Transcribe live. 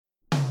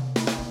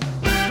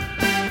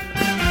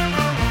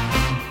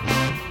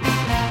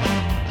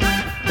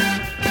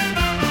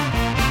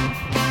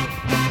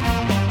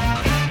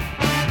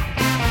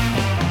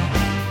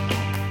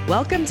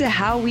Welcome to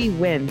How We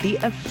Win, the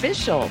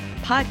official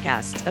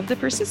podcast of The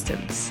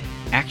Persistence.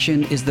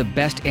 Action is the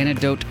best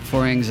antidote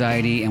for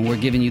anxiety, and we're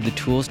giving you the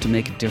tools to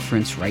make a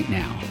difference right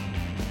now.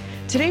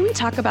 Today, we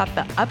talk about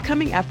the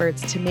upcoming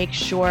efforts to make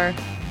sure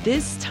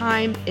this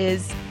time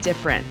is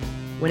different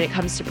when it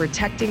comes to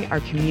protecting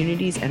our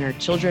communities and our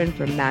children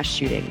from mass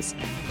shootings.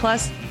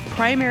 Plus,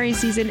 primary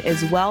season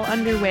is well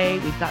underway.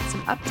 We've got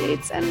some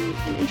updates and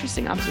an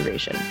interesting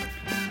observation.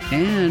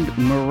 And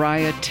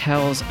Mariah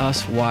tells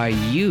us why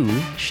you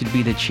should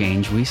be the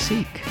change we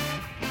seek.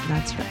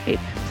 That's right.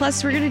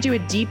 Plus, we're going to do a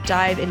deep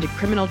dive into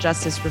criminal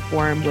justice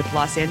reform with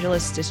Los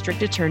Angeles District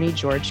Attorney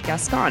George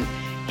Gascon.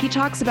 He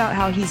talks about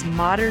how he's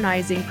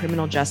modernizing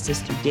criminal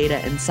justice through data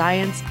and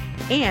science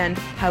and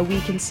how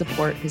we can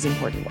support his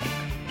important work.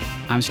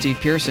 I'm Steve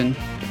Pearson.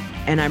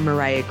 And I'm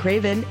Mariah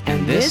Craven.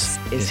 And this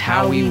is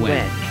How We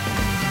Win.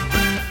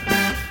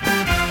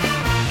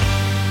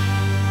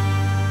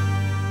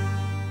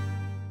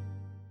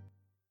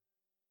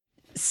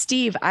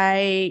 Steve,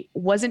 I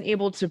wasn't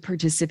able to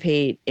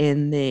participate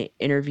in the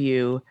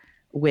interview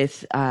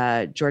with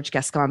George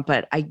Gascon,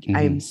 but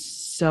I'm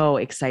so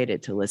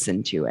excited to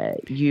listen to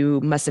it. You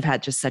must have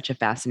had just such a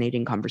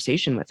fascinating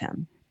conversation with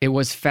him. It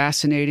was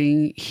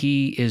fascinating.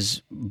 He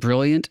is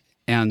brilliant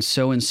and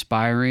so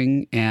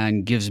inspiring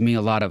and gives me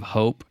a lot of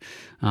hope.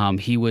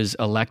 He was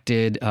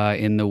elected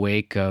in the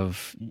wake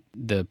of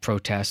the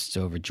protests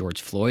over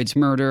George Floyd's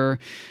murder,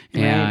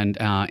 and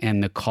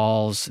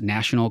the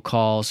national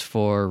calls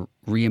for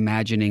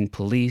reimagining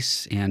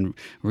police and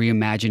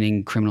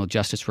reimagining criminal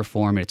justice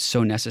reform. It's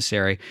so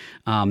necessary.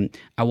 I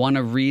want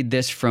to read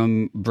this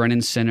from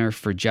Brennan Center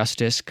for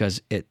Justice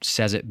because it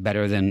says it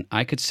better than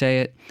I could say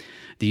it.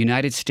 The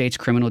United States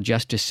criminal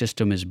justice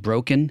system is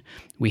broken.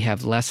 We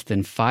have less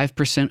than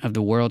 5% of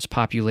the world's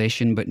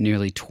population, but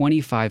nearly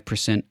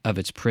 25% of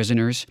its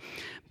prisoners.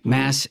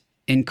 Mass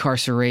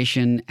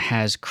incarceration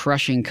has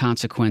crushing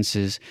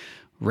consequences,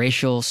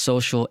 racial,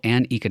 social,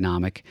 and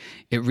economic.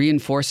 It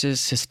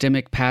reinforces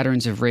systemic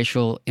patterns of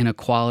racial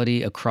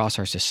inequality across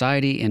our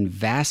society and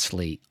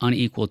vastly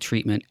unequal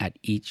treatment at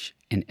each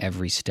and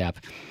every step.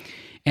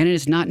 And it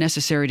is not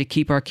necessary to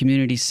keep our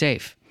communities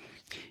safe.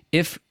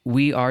 If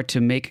we are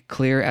to make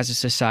clear as a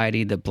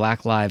society that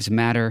Black Lives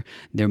Matter,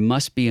 there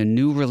must be a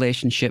new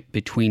relationship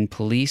between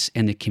police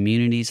and the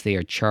communities they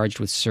are charged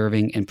with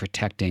serving and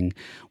protecting.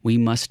 We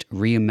must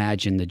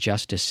reimagine the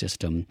justice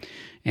system.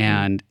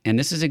 And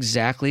this is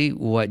exactly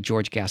what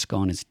George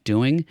Gascon is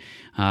doing.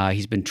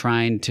 He's been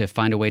trying to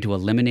find a way to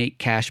eliminate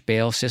cash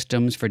bail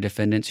systems for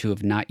defendants who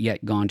have not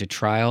yet gone to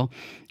trial.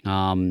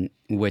 And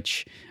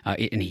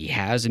he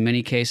has in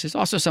many cases.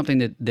 Also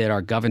something that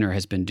our governor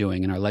has been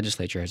doing and our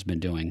legislature has been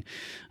doing.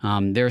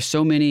 There are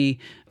so many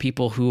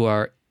people who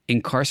are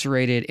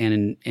incarcerated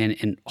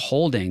and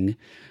holding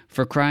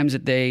for crimes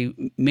that they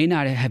may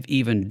not have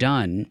even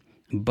done,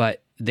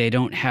 but they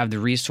don't have the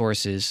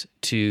resources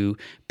to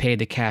pay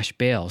the cash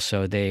bail,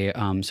 so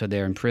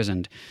they're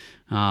imprisoned.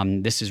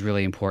 This is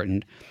really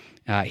important.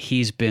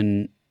 He's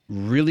been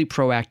really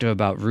proactive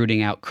about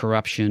rooting out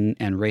corruption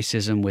and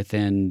racism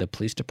within the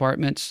police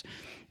departments,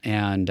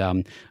 and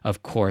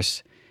of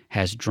course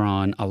has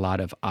drawn a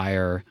lot of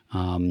ire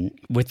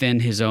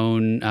within his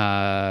own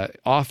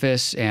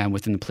office and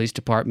within the police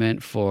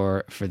department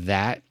for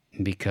that,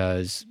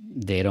 because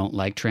they don't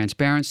like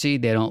transparency.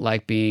 They don't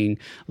like being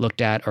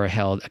looked at or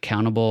held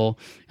accountable.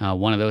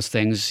 One of those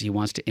things, he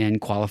wants to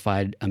end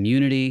qualified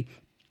immunity,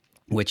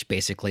 which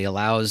basically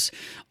allows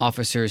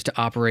officers to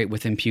operate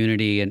with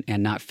impunity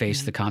and not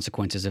face the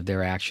consequences of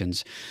their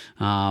actions.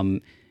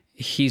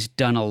 He's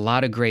done a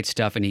lot of great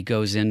stuff, and he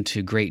goes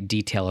into great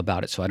detail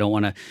about it. So I don't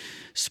want to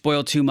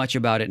spoil too much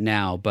about it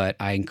now, but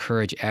I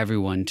encourage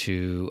everyone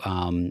to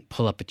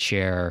pull up a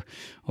chair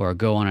or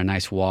go on a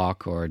nice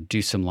walk or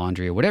do some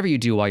laundry or whatever you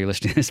do while you're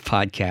listening to this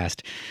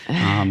podcast,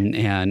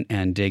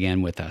 and dig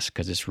in with us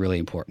because it's really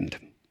important.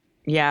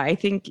 Yeah, I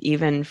think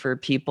even for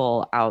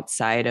people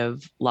outside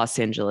of Los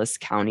Angeles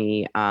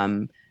County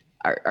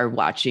are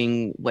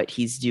watching what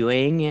he's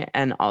doing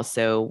and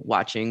also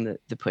watching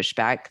the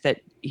pushback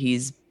that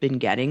he's been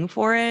getting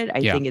for it.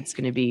 I think it's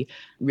going to be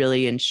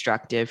really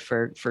instructive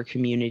for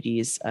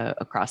communities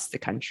across the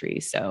country.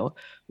 So,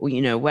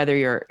 whether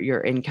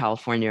you're in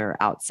California or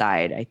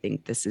outside, I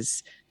think this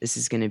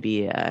is going to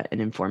be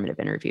an informative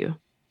interview.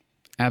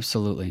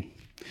 Absolutely.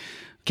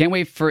 Can't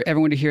wait for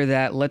everyone to hear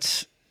that.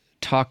 Let's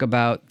talk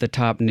about the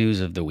top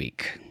news of the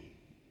week.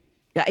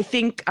 Yeah, I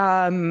think,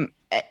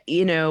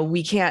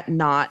 we can't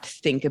not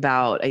think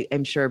about,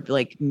 I'm sure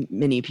like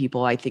many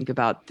people, I think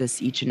about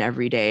this each and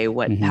every day,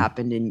 what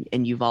happened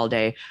in Uvalde.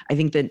 I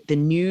think that the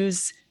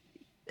news,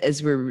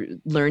 as we're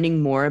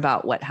learning more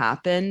about what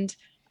happened,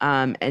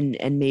 and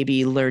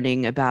maybe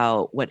learning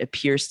about what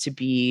appears to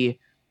be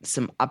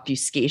some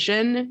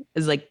obfuscation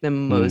is like the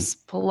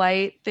most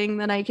polite thing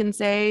that I can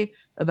say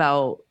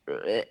about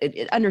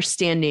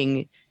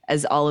understanding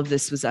as all of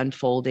this was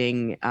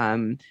unfolding,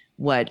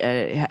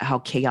 how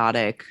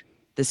chaotic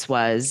this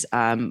was.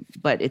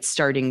 But it's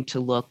starting to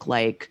look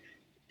like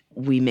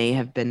we may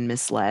have been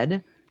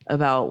misled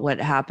about what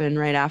happened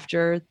right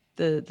after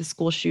the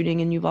school shooting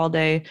in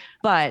Uvalde.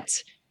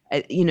 But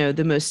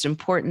the most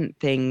important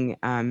thing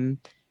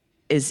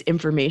is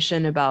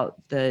information about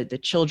the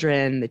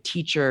children, the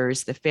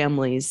teachers, the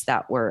families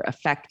that were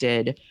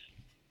affected.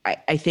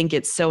 I think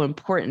it's so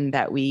important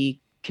that we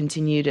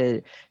continue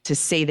to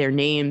say their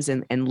names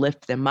and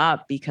lift them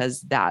up,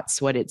 because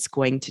that's what it's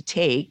going to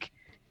take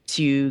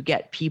to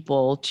get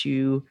people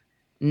to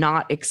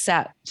not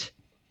accept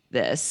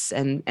this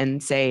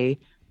and say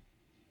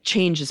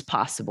change is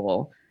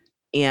possible.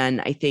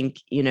 And I think,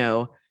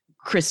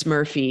 Chris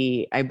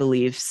Murphy, I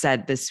believe,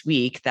 said this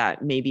week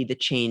that maybe the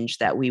change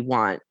that we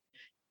want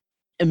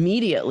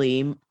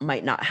immediately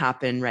might not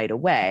happen right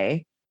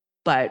away,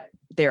 but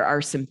there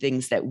are some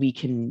things that we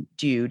can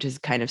do to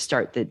kind of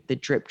start the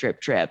drip,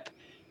 drip, drip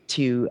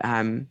to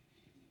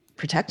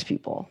protect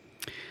people.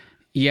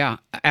 Yeah,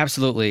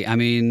 absolutely. I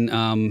mean,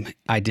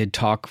 I did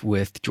talk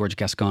with George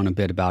Gascon a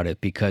bit about it,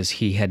 because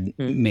he had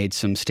made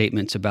some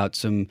statements about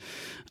some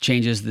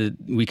changes that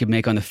we could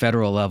make on the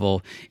federal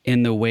level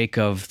in the wake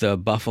of the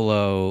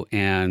Buffalo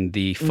and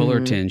the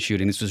Fullerton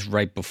shooting. This was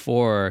right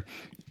before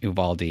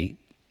Uvalde.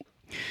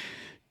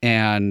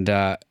 And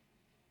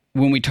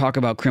when we talk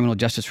about criminal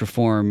justice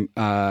reform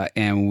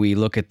and we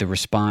look at the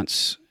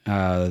response,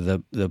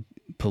 the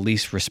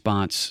police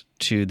response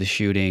to the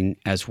shooting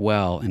as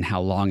well, and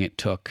how long it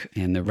took,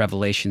 and the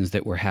revelations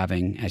that we're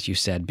having, as you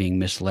said, being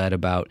misled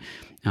about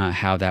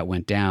how that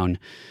went down,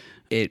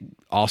 it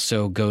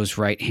also goes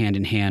right hand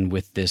in hand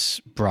with this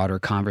broader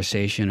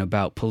conversation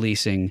about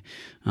policing.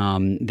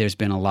 There's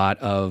been a lot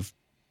of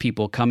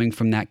people coming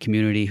from that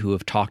community who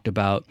have talked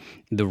about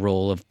the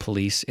role of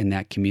police in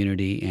that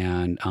community,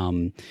 and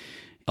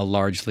a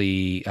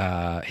largely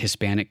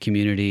Hispanic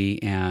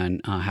community,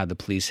 and how the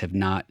police have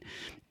not,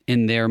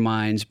 in their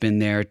minds, been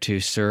there to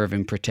serve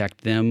and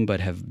protect them,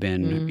 but have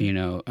been,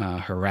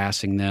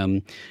 harassing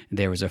them.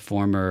 There was a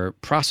former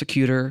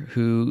prosecutor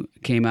who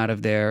came out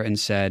of there and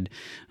said,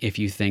 if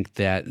you think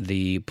that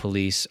the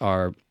police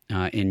are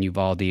in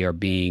Uvalde are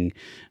being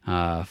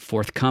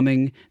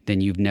forthcoming,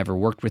 then you've never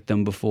worked with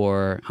them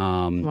before.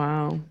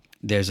 Wow.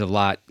 There's a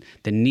lot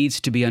that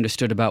needs to be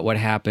understood about what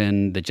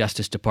happened. The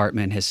Justice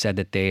Department has said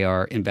that they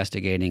are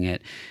investigating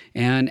it.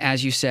 And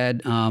as you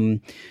said,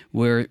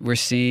 we're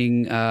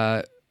seeing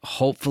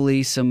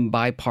hopefully some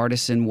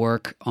bipartisan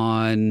work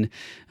on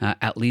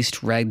at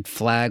least red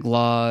flag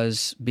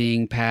laws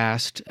being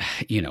passed.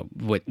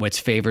 What's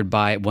favored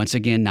by, once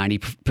again,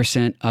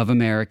 90% of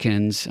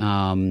Americans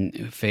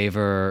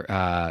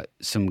favor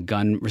some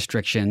gun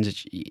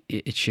restrictions.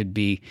 It should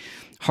be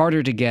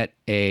harder to get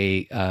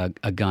a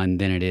gun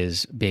than it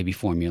is baby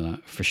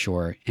formula, for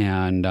sure.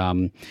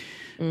 And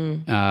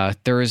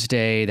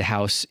Thursday, the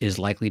House is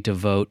likely to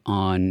vote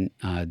on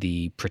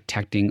the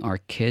Protecting Our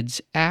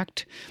Kids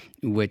Act,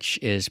 which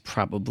is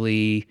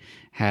probably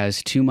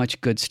has too much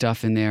good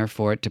stuff in there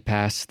for it to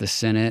pass the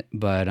Senate,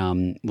 but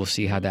we'll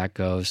see how that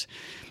goes.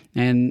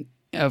 And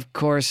of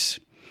course,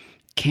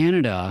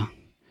 Canada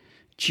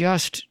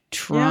just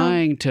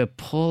trying to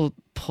pull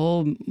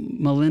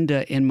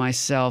Melinda and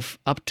myself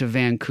up to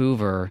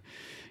Vancouver.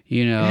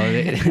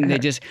 They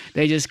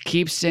just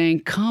keep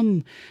saying,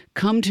 come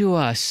to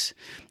us.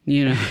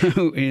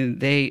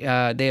 They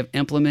have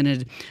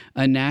implemented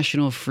a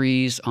national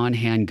freeze on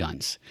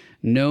handguns.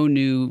 No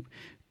new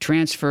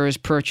transfers,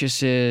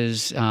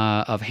 purchases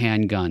of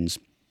handguns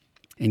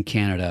in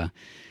Canada.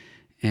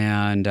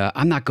 And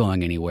I'm not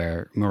going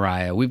anywhere,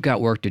 Mariah. We've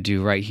got work to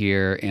do right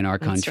here in our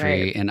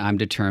country, right. And I'm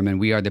determined.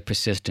 We are the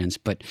persistence.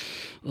 But,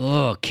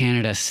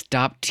 Canada,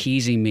 stop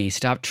teasing me.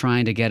 Stop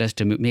trying to get us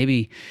to move.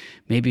 Maybe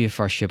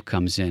if our ship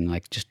comes in,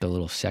 like just a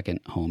little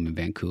second home in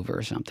Vancouver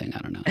or something. I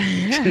don't know.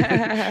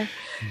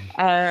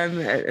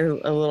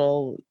 A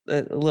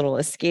little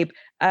escape.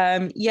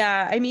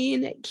 I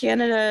mean,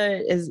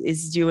 Canada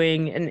is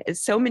doing, and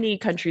so many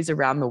countries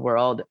around the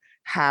world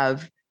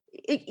have.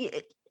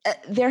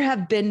 There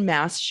have been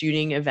mass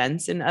shooting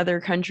events in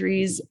other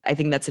countries. I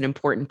think that's an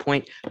important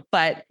point.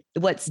 But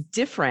what's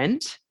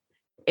different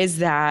is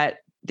that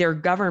their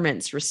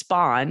governments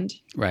respond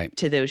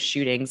to those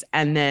shootings,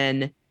 and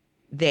then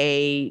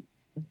they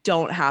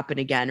don't happen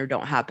again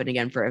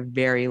for a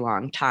very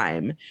long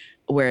time.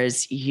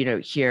 Whereas,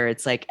 here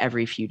it's like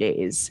every few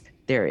days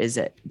there is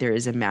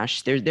a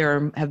mass.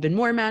 There have been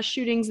more mass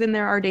shootings than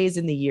there are days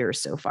in the year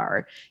so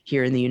far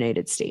here in the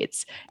United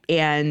States.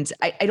 And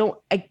I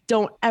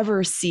don't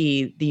ever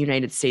see the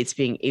United States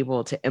being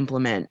able to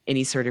implement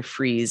any sort of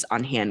freeze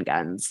on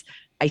handguns.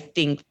 I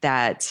think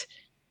that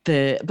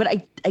but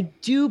I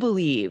do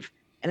believe,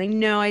 and I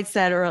know I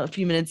said a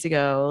few minutes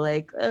ago,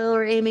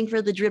 we're aiming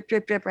for the drip,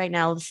 drip, drip right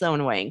now. It's so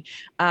annoying.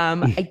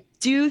 I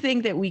do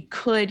think that we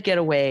could get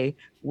away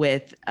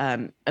with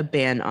a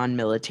ban on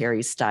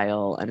military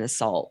style and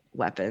assault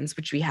weapons,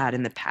 which we had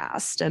in the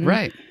past.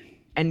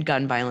 And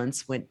gun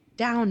violence went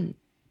down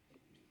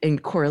in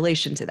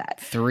correlation to that.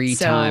 3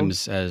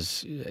 times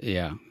as.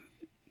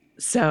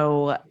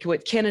 So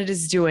what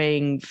Canada's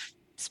doing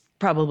is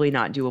probably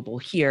not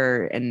doable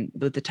here, and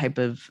with the type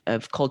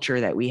of culture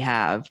that we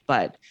have,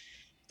 but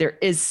there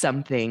is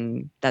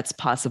something that's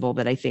possible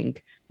that I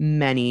think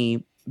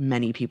many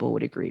people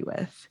would agree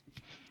with.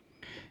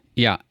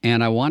 Yeah,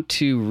 and I want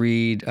to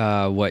read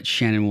what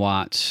Shannon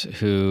Watts,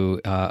 who,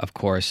 of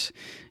course,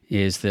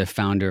 is the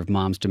founder of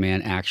Moms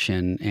Demand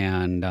Action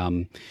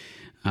and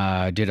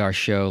did our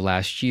show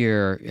last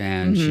year,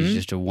 and she's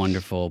just a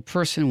wonderful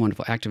person,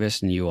 wonderful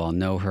activist, and you all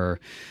know her.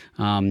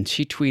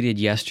 She tweeted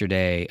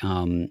yesterday, I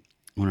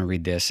want to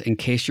read this. In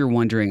case you're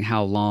wondering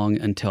how long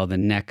until the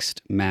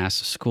next mass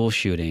school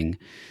shooting,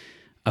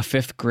 a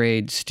fifth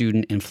grade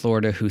student in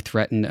Florida who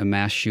threatened a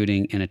mass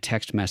shooting in a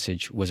text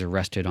message was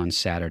arrested on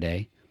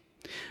Saturday.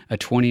 A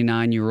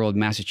 29-year-old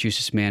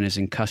Massachusetts man is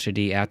in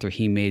custody after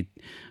he made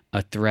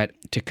a threat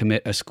to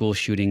commit a school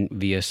shooting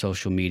via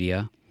social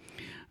media.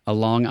 A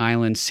Long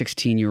Island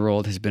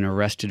 16-year-old has been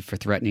arrested for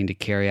threatening to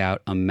carry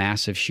out a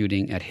massive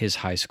shooting at his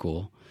high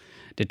school.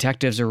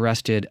 Detectives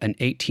arrested an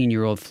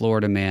 18-year-old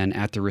Florida man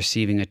after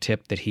receiving a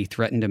tip that he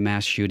threatened a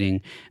mass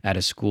shooting at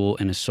a school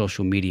in a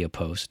social media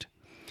post.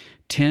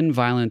 10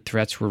 violent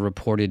threats were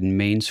reported in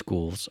Maine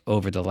schools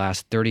over the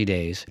last 30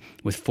 days,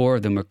 with 4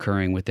 of them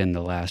occurring within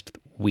the last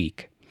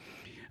week.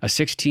 A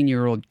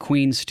 16-year-old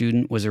Queens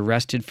student was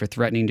arrested for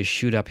threatening to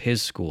shoot up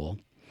his school.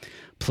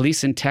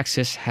 Police in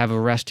Texas have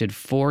arrested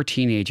 4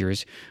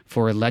 teenagers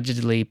for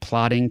allegedly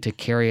plotting to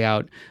carry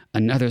out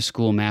another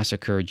school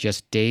massacre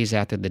just days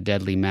after the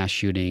deadly mass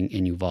shooting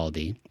in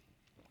Uvalde.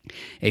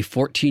 A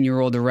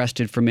 14-year-old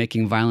arrested for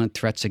making violent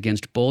threats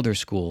against Boulder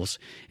schools,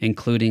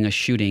 including a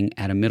shooting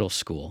at a middle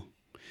school.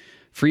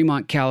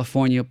 Fremont,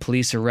 California,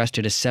 police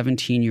arrested a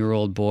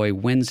 17-year-old boy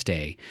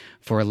Wednesday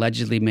for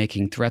allegedly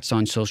making threats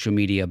on social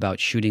media about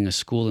shooting a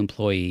school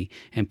employee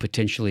and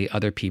potentially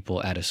other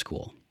people at a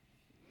school.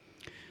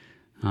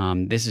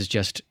 This is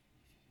just,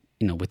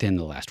 within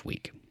the last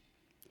week.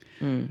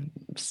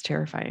 It's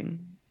terrifying.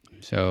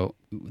 So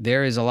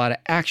there is a lot of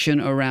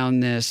action around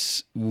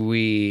this.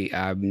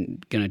 I'm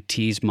going to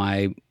tease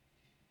my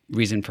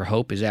reason for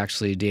hope is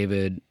actually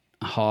David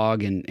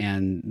Hogg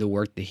and the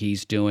work that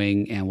he's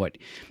doing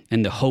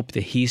and the hope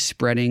that he's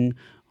spreading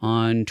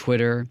on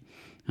Twitter.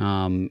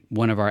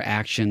 One of our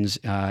actions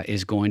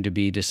is going to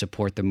be to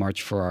support the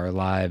March for Our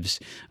Lives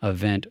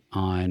event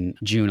on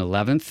June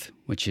 11th,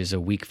 which is a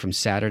week from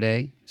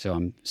Saturday. So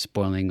I'm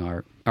spoiling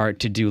our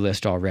to-do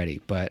list already,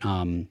 but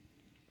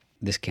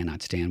this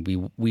cannot stand.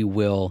 We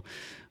will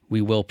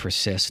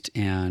persist,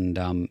 and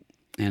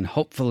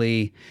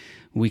hopefully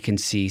we can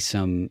see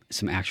some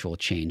actual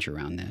change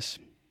around this.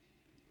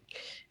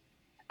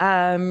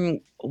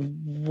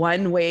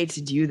 One way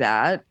to do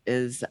that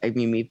is,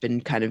 we've been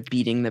kind of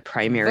beating the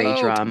primary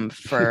drum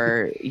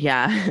for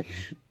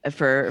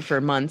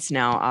months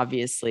now,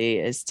 obviously,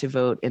 is to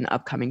vote in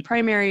upcoming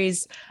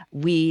primaries.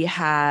 We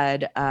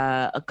had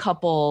a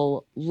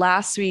couple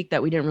last week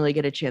that we didn't really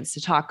get a chance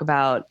to talk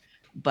about,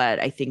 but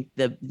I think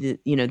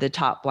the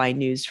top line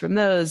news from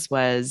those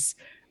was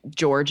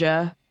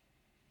Georgia.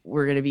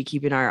 We're going to be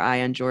keeping our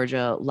eye on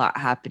Georgia, a lot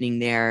happening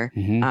there,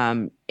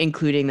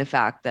 including the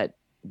fact that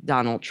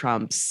Donald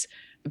Trump's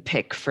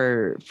pick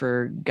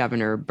for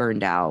governor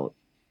burned out.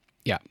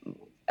 Yeah.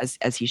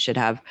 As he should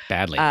have.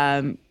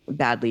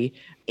 Badly.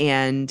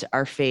 And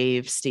our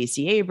fave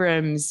Stacey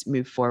Abrams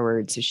moved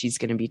forward. So she's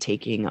going to be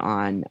taking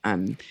on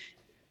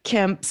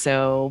Kemp.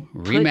 So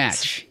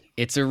rematch.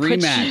 It's a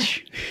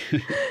rematch.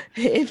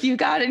 If you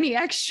got any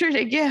extra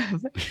to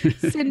give,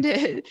 send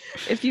it.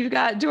 If you've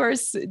got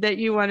doors that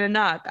you want to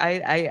knock,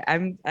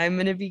 I'm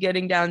going to be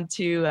getting down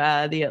to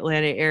the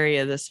Atlanta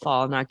area this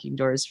fall, knocking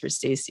doors for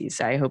Stacey.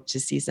 So I hope to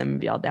see some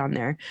of y'all down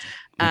there.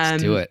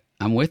 Let's do it.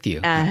 I'm with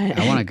you.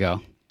 I want to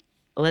go.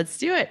 Let's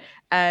do it.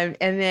 And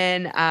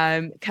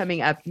then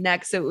coming up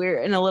next, so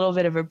we're in a little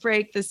bit of a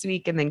break this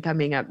week, and then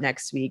coming up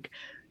next week,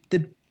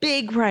 the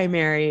big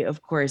primary,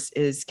 of course,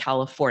 is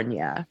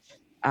California.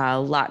 A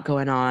lot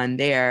going on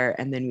there.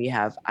 And then we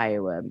have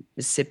Iowa,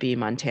 Mississippi,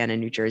 Montana,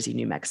 New Jersey,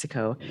 New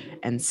Mexico,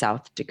 and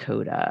South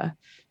Dakota.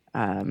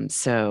 And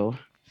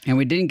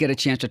we didn't get a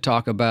chance to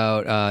talk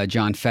about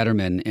John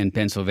Fetterman in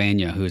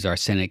Pennsylvania, who's our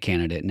Senate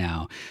candidate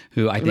now,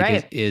 who I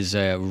think is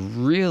a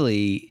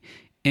really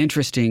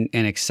interesting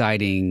and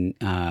exciting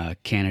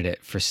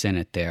candidate for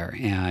Senate there.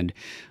 And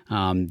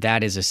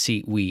that is a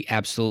seat we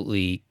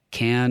absolutely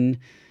can,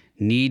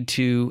 need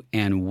to,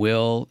 and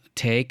will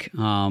take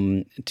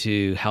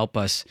to help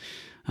us.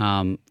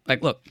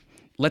 Look,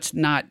 let's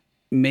not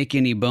make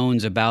any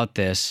bones about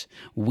this.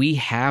 We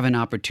have an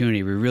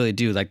opportunity. We really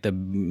do. Like, the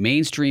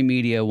mainstream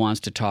media wants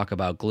to talk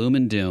about gloom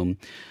and doom.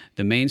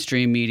 The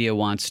mainstream media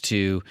wants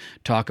to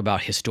talk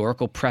about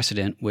historical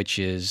precedent, which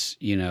is,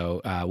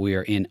 we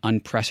are in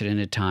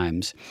unprecedented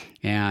times,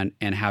 and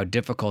how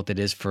difficult it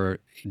is for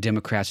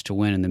Democrats to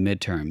win in the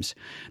midterms.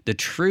 The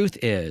truth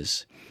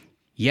is,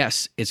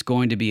 yes, it's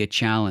going to be a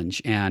challenge,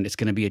 and it's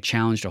going to be a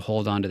challenge to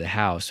hold on to the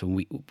House.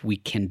 And we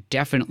can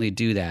definitely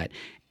do that.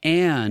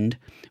 And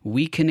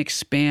we can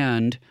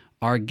expand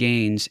our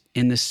gains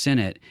in the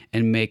Senate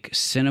and make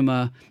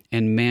Sinema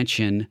and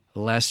Manchin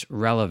less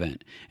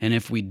relevant. And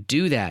if we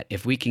do that,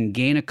 if we can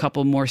gain a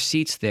couple more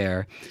seats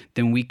there,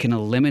 then we can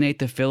eliminate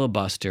the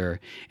filibuster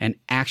and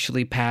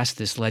actually pass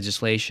this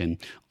legislation,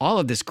 all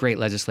of this great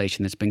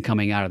legislation that's been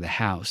coming out of the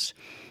House.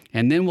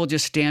 And then we'll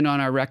just stand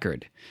on our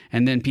record.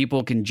 And then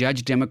people can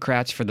judge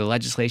Democrats for the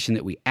legislation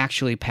that we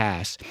actually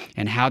pass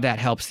and how that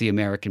helps the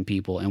American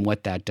people and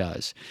what that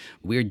does.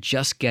 We're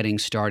just getting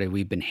started.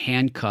 We've been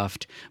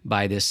handcuffed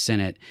by this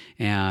Senate,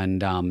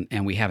 and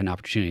we have an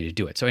opportunity to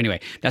do it. So anyway,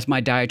 that's my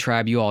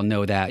diatribe. You all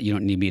know that. You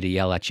don't need me to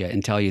yell at you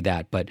and tell you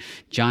that. But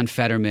John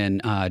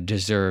Fetterman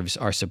deserves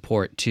our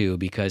support too,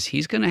 because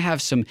he's going to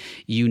have some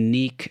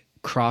unique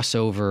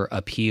crossover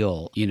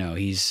appeal. You know,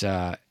 he's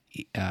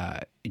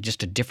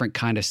just a different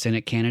kind of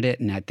Senate candidate,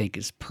 and I think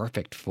is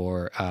perfect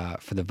for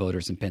the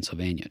voters in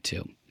Pennsylvania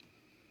too.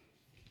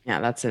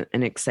 Yeah, that's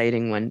an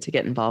exciting one to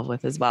get involved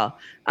with as well.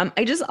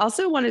 I just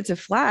also wanted to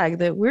flag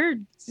that we're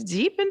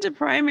deep into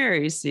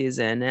primary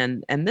season,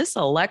 and this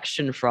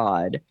election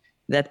fraud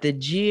that the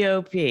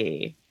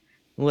GOP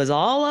was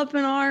all up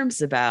in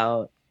arms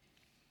about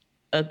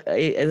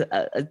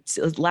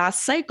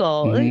last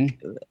cycle.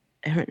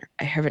 Mm-hmm. Like,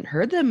 I haven't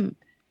heard them.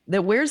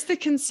 That where's the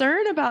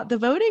concern about the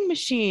voting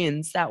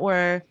machines that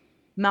were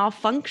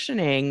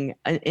malfunctioning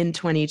in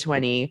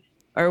 2020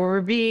 or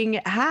were being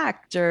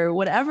hacked or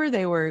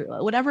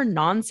whatever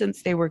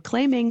nonsense they were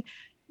claiming?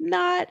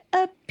 Not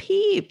a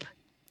peep.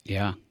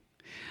 Yeah.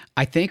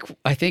 I think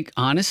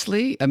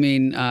honestly, I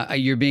mean,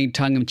 you're being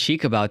tongue in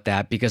cheek about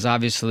that because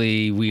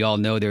obviously we all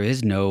know there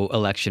is no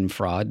election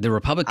fraud. The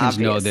Republicans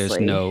know there's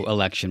no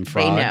election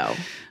fraud. They know.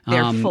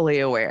 They're fully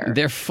aware.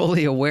 They're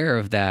fully aware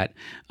of that.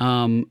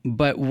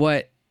 But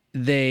what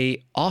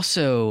they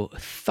also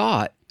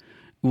thought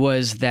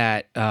was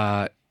that,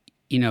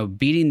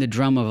 beating the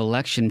drum of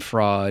election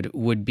fraud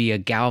would be a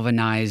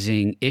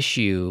galvanizing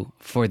issue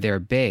for their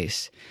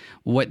base.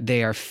 What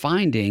they are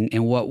finding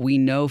and what we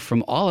know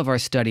from all of our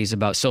studies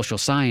about social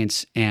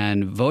science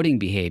and voting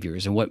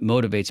behaviors and what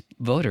motivates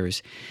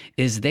voters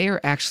is they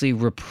are actually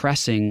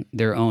repressing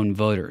their own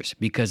voters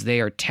because they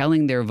are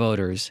telling their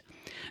voters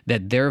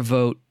that their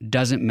vote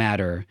doesn't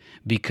matter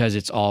because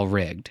it's all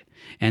rigged.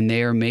 And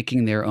they are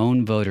making their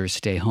own voters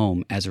stay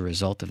home as a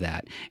result of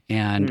that.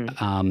 And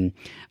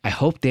I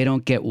hope they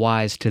don't get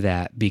wise to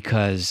that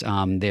because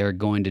they're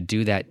going to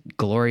do that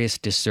glorious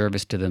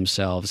disservice to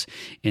themselves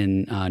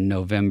in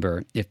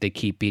November if they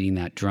keep beating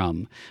that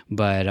drum.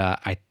 But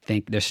I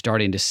think they're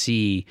starting to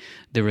see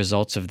the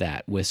results of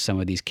that with some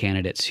of these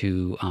candidates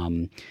who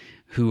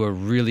are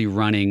really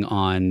running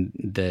on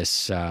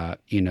this,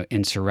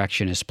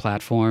 insurrectionist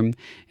platform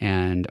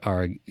and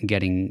are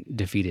getting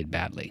defeated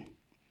badly.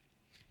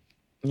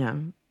 Yeah.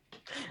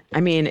 I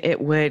mean, it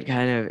would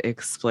kind of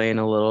explain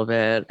a little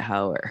bit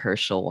how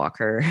Herschel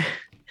Walker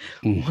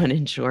won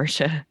in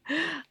Georgia.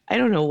 I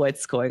don't know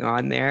what's going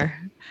on there.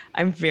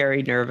 I'm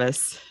very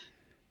nervous.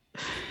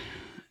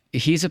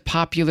 He's a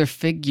popular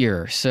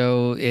figure,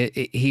 so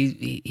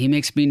he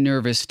makes me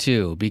nervous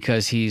too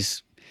because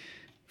he's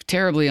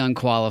terribly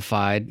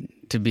unqualified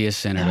to be a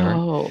senator.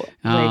 Oh,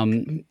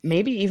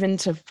 maybe even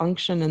to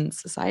function in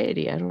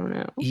society. I don't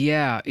know.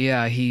 Yeah.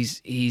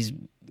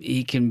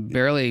 He can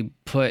barely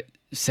put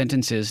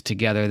sentences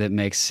together that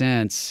make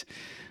sense.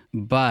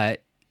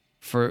 But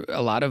for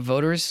a lot of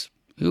voters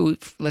who,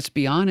 let's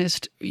be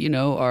honest,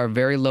 are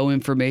very low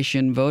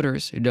information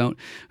voters and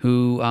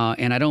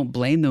I don't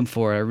blame them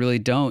for it. I really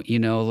don't.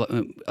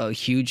 A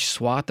huge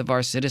swath of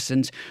our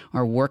citizens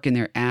are working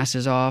their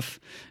asses off.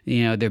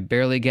 They're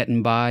barely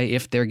getting by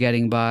if they're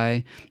getting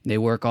by. They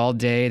work all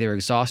day. They're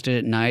exhausted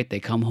at night. They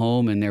come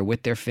home and they're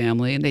with their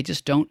family and they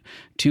just don't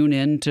tune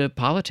in to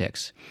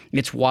politics.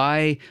 It's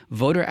why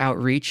voter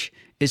outreach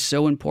is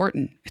so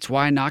important. It's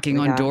why knocking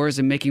on doors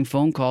and making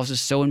phone calls is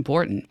so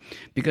important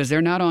because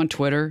they're not on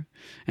Twitter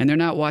and they're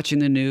not watching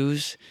the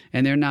news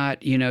and they're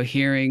not,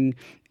 hearing,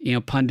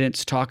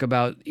 pundits talk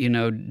about,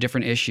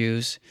 different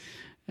issues.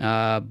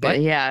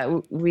 But yeah,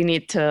 we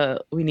need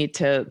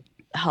to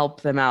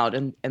help them out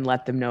and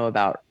let them know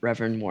about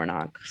Reverend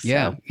Warnock.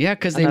 So yeah,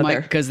 because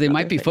they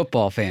might be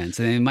football fans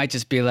and they might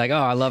just be like, oh,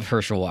 I love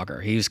Herschel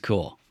Walker. He was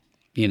cool,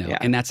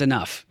 and that's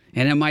enough.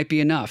 And it might be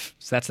enough.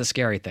 So that's the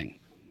scary thing.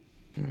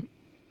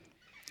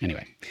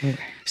 Anyway,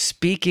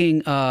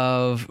 speaking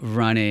of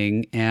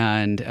running,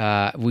 and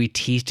we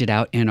teased it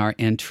out in our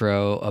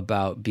intro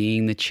about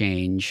being the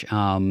change.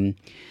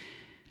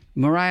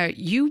 Mariah,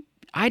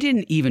 I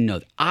didn't even know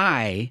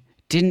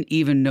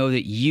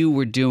that you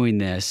were doing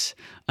this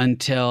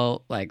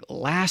until like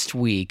last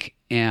week.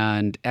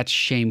 And that's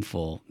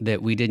shameful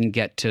that we didn't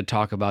get to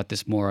talk about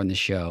this more on the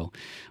show.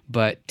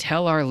 But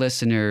tell our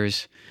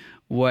listeners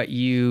what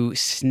you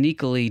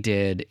sneakily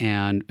did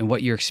and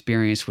what your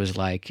experience was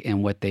like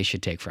and what they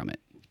should take from it.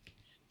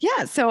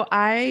 Yeah, so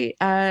I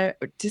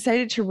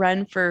decided to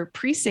run for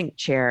precinct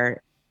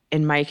chair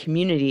in my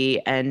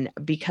community. And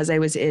because I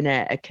was in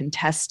a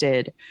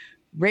contested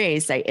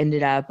race, I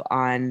ended up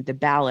on the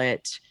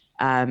ballot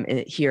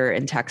here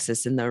in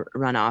Texas in the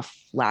runoff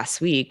last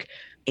week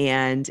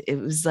And it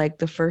was like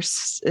the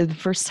first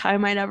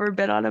time I'd ever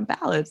been on a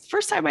ballot,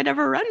 first time I'd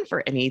ever run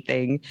for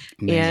anything.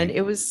 And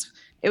Amazing.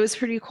 it was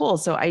pretty cool.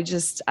 So I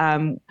just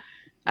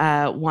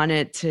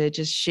wanted to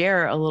just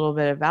share a little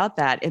bit about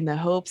that in the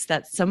hopes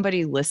that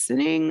somebody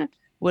listening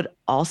would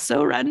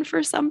also run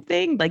for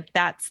something. Like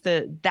that's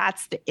the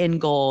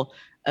end goal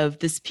of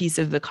this piece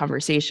of the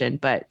conversation.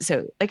 But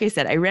so like I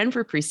said, I ran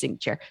for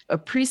precinct chair. A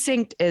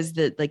precinct is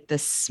the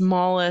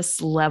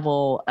smallest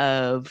level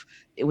of,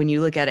 when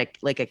you look at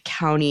a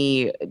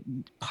county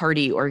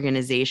party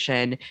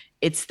organization,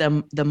 it's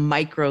the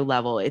micro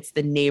level, it's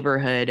the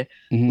neighborhood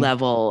Hmm.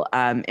 level.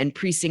 And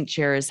precinct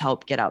chairs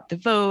help get out the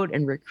vote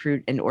and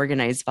recruit and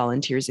organize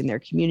volunteers in their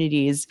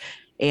communities.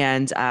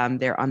 And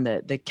they're on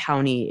the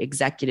county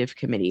executive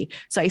committee.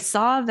 So I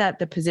saw that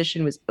the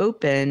position was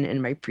open in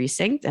my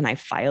precinct, and I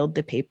filed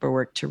the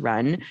paperwork to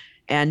run.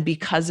 And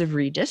because of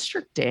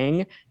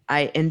redistricting,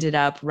 I ended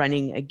up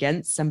running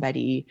against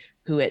somebody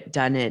who had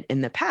done it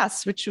in the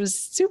past, which was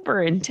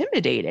super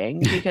intimidating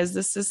because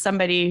this is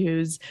somebody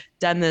who's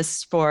done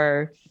this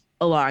for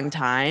a long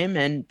time.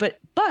 And but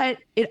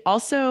it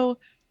also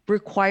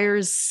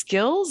requires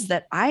skills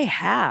that I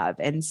have.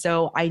 And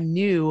so I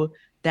knew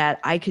that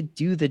I could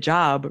do the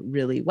job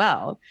really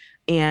well.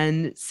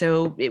 And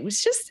so it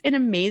was just an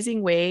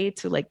amazing way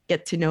to like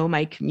get to know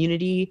my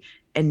community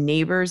and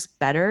neighbors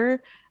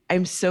better.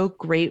 I'm so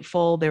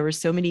grateful. There were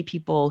so many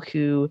people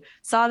who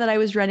saw that I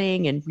was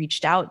running and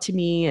reached out to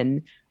me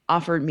and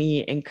offered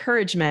me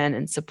encouragement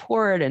and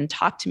support and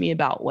talked to me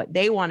about what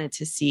they wanted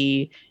to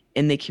see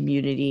in the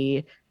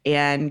community,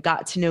 and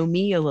got to know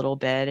me a little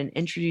bit and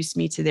introduced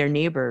me to their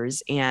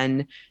neighbors.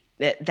 And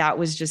that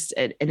was just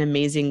an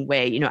amazing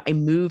way. I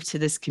moved to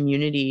this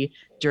community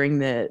during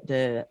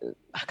the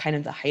kind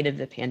of the height of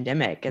the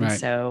pandemic. And Right.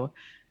 so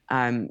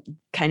kind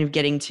of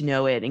getting to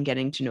know it and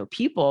getting to know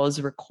people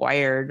is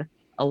required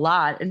a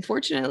lot. And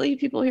fortunately,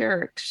 people here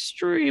are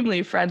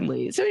extremely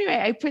friendly. So anyway,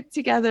 I put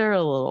together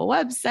a little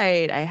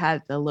website. I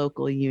had the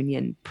local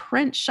union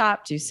print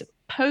shop do some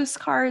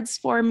postcards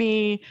for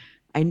me.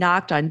 I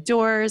knocked on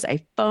doors.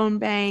 I phone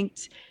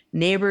banked.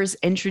 Neighbors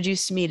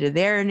introduced me to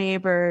their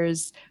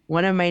neighbors.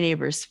 One of my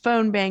neighbors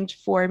phone banked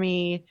for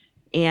me,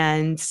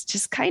 and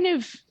just kind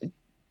of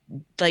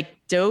like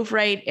dove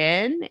right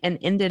in and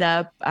ended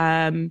up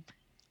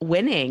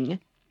winning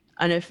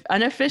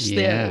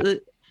Yeah.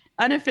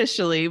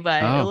 unofficially,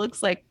 but it Oh,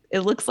 looks like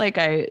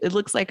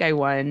I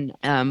won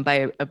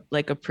by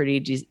a pretty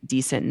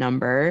decent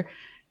number.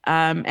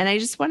 And I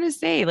just want to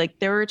say, like,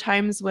 there were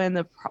times when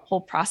the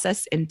whole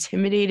process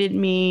intimidated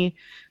me,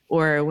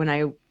 or when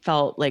I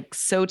felt like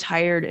so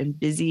tired and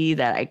busy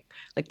that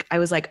I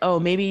was like, oh,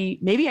 maybe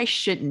I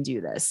shouldn't do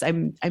this.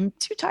 I'm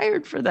too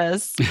tired for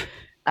this.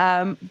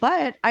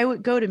 But I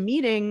would go to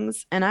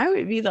meetings and I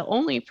would be the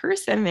only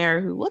person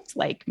there who looked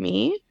like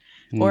me,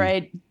 or mm,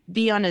 I'd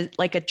be on a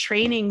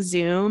training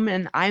Zoom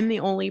and I'm the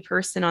only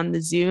person on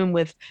the Zoom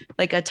with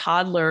like a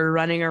toddler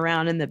running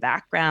around in the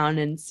background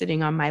and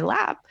sitting on my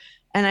lap.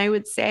 And I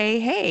would say,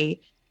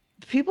 hey,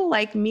 people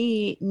like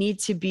me need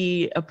to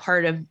be a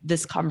part of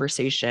this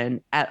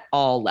conversation at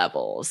all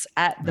levels,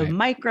 at the right.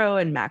 micro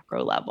and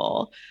macro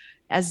level.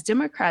 As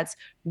Democrats,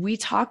 we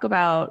talk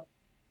about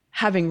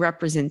having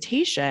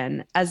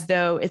representation as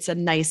though it's a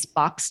nice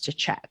box to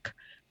check.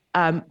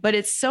 But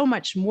it's so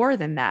much more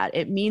than that.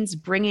 It means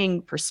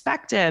bringing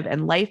perspective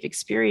and life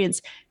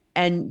experience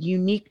and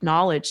unique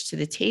knowledge to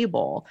the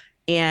table.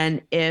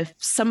 And if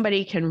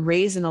somebody can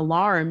raise an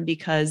alarm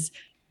because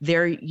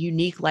their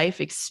unique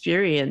life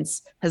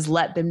experience has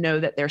let them know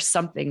that there's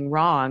something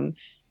wrong,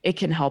 it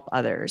can help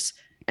others.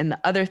 And the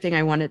other thing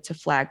I wanted to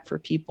flag for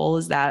people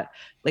is that,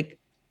 like,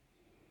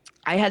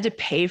 I had to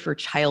pay for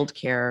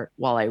childcare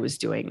while I was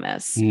doing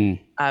this. Mm,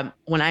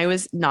 When I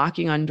was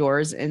knocking on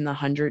doors in the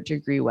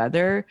 100-degree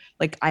weather,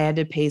 like, I had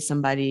to pay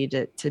somebody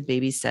to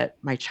babysit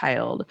my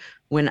child.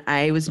 When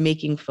I was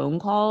making phone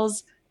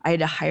calls, I had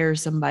to hire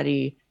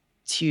somebody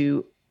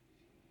to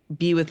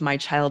be with my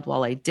child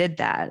while I did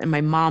that. And my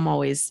mom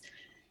always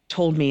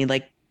told me,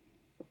 like,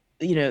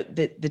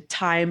 the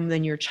time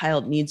when your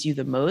child needs you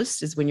the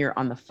most is when you're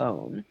on the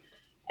phone.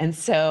 And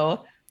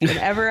so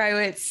whenever I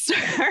would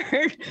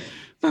start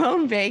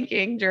phone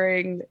banking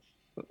during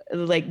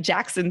like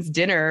Jackson's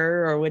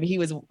dinner, or when he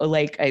was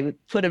like, I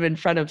would put him in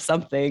front of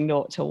something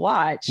to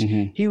watch,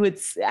 hmm.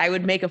 I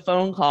would make a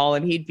phone call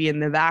and he'd be in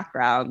the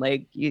background,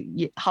 like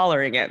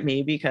hollering at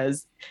me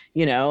because,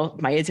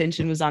 my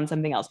attention was on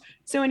something else.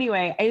 So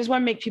anyway, I just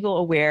want to make people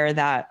aware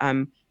that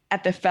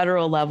at the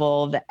federal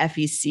level, the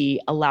FEC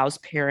allows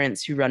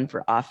parents who run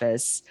for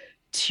office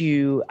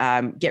to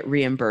get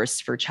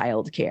reimbursed for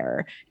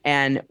childcare.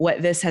 And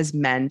what this has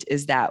meant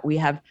is that we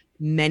have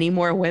many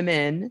more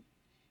women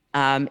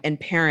and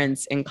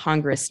parents in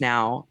Congress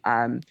now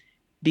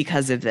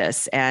because of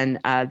this. And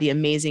the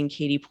amazing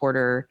Katie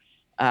Porter,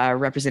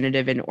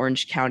 representative in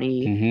Orange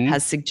County, Hmm.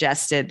 has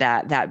suggested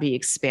that that be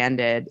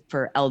expanded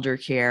for elder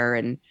care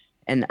and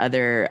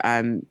other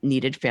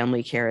needed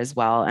family care as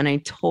well. And I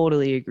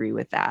totally agree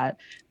with that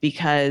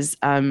because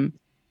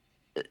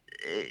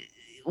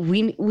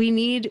we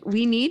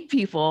need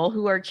people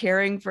who are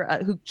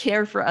who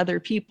care for other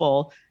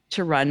people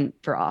to run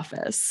for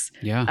office.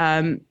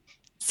 Yeah.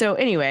 So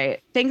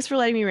anyway, thanks for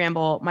letting me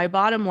ramble. My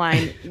bottom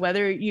line,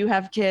 whether you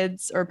have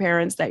kids or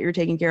parents that you're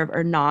taking care of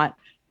or not,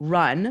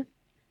 run.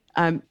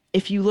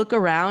 If you look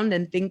around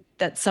and think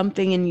that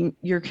something in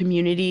your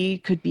community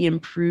could be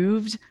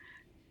improved,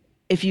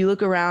 if you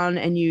look around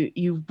and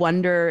you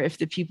wonder if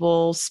the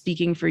people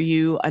speaking for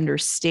you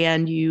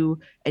understand you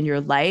and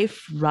your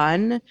life,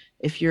 run.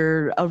 If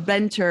you're a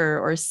renter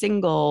or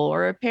single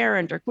or a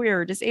parent or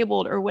queer or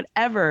disabled or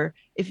whatever,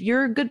 if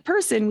you're a good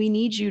person, we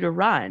need you to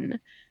run.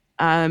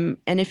 And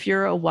if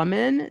you're a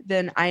woman,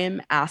 then I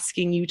am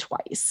asking you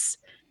twice,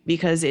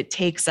 because it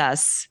takes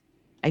us,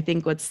 I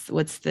think what's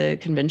the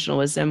conventional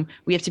wisdom?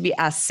 We have to be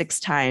asked 6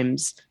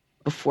 times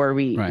before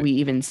we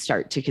even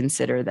start to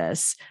consider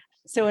this.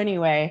 So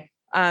anyway,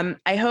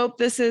 I hope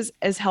this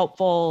is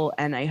helpful,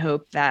 and I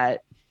hope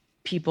that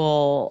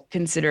people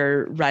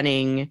consider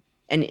running.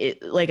 And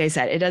like I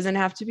said, it doesn't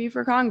have to be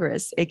for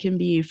Congress. It can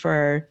be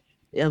for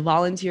a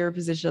volunteer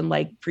position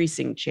like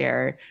precinct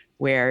chair,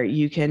 where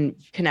you can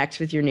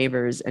connect with your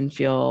neighbors and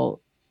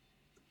feel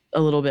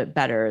a little bit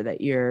better that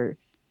you're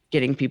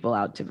getting people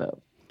out to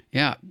vote.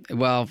 Yeah.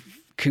 Well,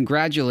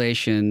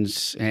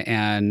 congratulations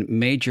and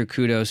major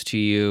kudos to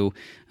you.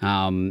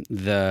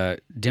 The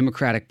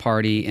Democratic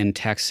Party in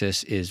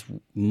Texas is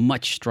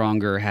much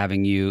stronger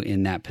having you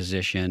in that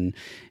position.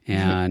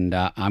 And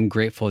I'm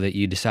grateful that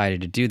you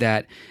decided to do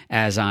that,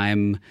 as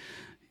I'm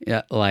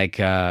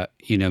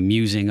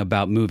musing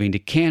about moving to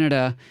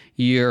Canada.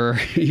 You're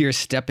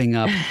stepping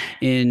up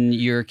in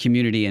your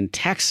community in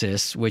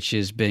Texas, which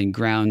has been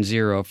ground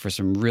zero for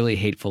some really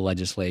hateful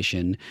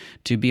legislation,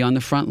 to be on the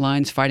front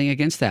lines fighting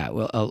against that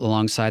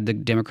alongside the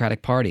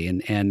Democratic Party.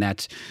 And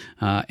that's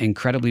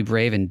incredibly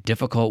brave and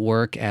difficult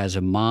work as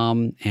a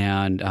mom.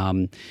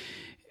 And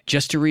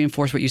just to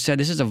reinforce what you said,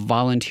 this is a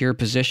volunteer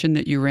position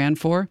that you ran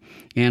for.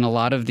 And a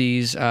lot of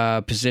these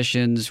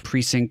positions,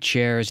 precinct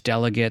chairs,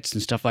 delegates,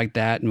 and stuff like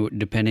that, and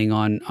depending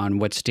on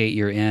what state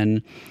you're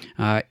in,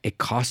 it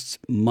costs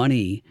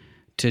money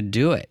to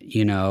do it,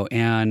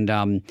 and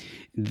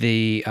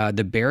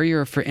the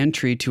barrier for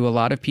entry to a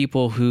lot of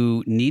people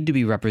who need to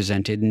be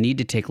represented and need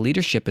to take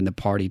leadership in the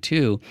party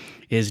too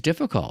is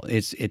difficult.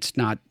 It's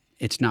not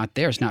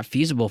there. It's not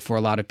feasible for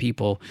a lot of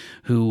people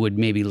who would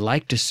maybe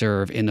like to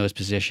serve in those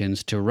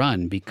positions to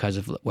run, because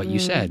of what you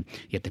said.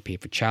 You have to pay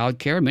for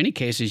childcare. In many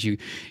cases,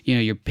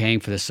 you're paying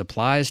for the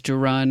supplies to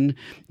run.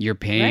 You're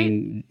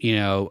paying,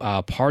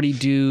 party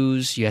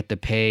dues. You have to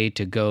pay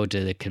to go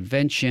to the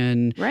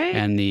convention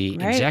and the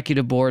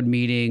executive board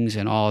meetings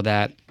and all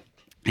that.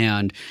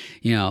 And,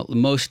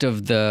 most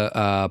of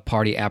the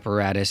party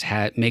apparatus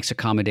makes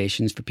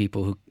accommodations for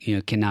people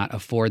who, cannot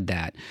afford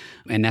that.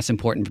 And that's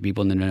important for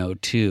people to know,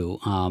 too,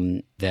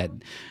 that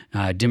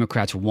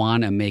Democrats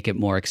want to make it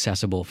more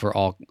accessible for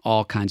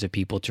all kinds of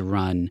people to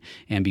run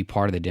and be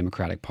part of the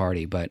Democratic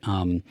Party. But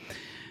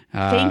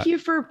thank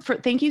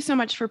you so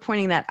much for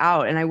pointing that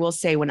out. And I will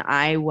say, when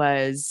I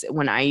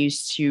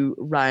used to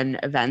run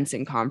events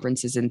and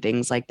conferences and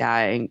things like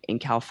that in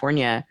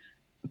California,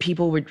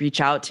 people would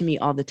reach out to me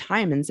all the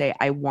time and say,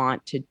 I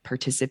want to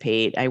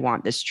participate. I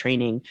want this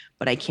training,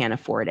 but I can't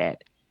afford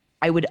it.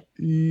 I would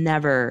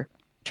never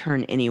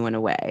turn anyone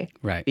away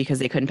because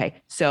they couldn't pay.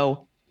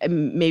 So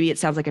maybe it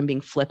sounds like I'm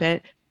being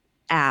flippant.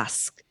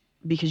 Ask,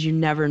 because you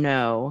never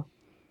know,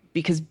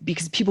 because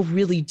people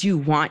really do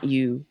want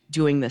you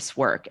doing this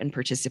work and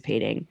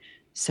participating.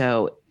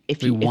 So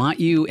we want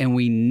you and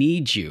we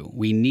need you.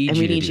 We need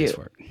you to do this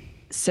work.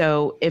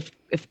 So if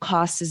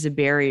cost is a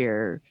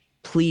barrier,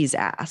 please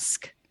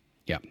ask.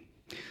 Yeah.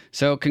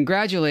 So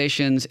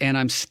congratulations. And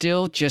I'm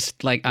still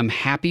just I'm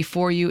happy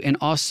for you, and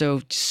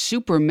also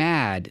super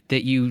mad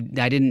that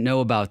I didn't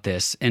know about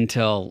this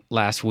until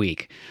last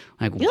week.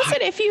 Listen,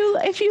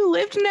 if you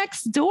lived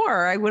next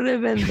door, I would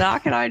have been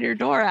knocking on your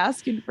door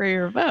asking for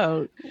your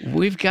vote.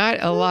 We've got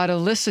a lot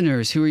of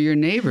listeners who are your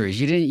neighbors.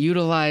 You didn't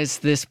utilize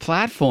this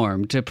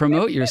platform to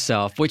promote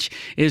yourself, which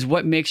is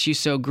what makes you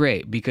so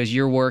great, because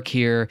your work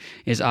here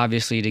is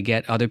obviously to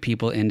get other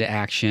people into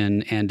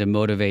action and to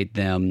motivate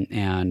them,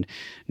 and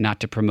not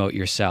to promote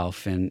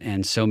yourself.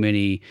 And so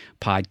many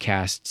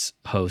podcasts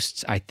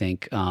hosts, I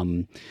think,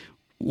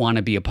 want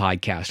to be a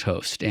podcast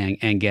host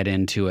and get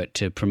into it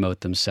to promote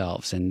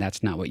themselves. And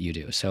that's not what you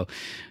do. So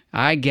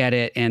I get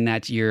it. And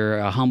that you're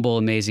a humble,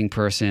 amazing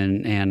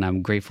person. And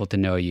I'm grateful to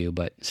know you,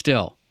 but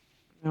still.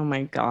 Oh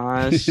my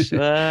gosh.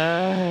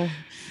 I'm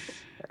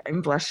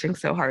blushing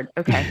so hard.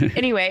 Okay.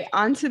 Anyway,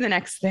 on to the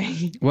next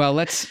thing. Well,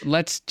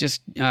 let's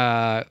just,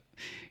 and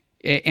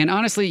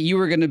honestly, you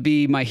were going to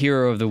be my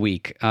hero of the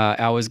week.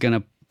 I was going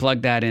to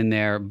plug that in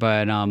there,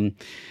 but,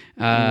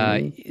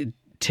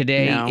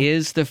 today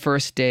is the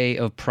first day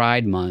of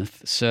Pride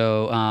Month,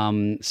 so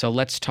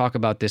let's talk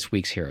about this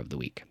week's Hero of the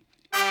Week.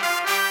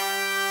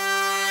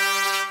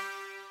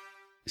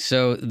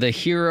 So the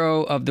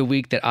Hero of the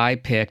Week that I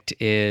picked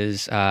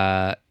is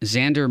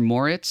Xander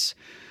Moritz,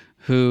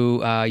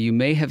 who you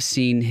may have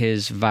seen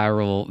his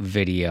viral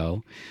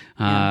video.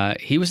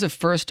 He was the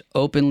first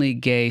openly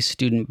gay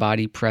student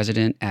body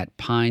president at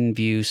Pine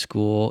View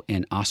School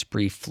in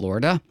Osprey,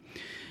 Florida.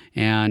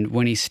 And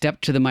when he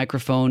stepped to the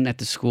microphone at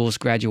the school's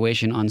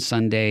graduation on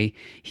Sunday,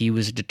 he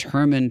was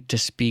determined to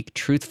speak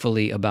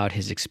truthfully about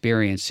his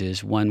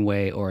experiences one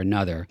way or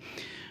another.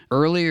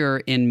 Earlier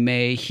in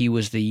May, he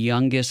was the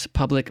youngest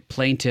public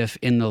plaintiff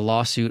in the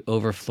lawsuit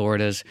over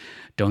Florida's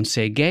Don't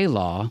Say Gay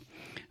law.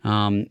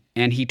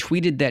 And he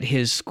tweeted that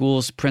his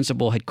school's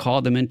principal had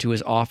called him into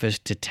his office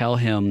to tell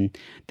him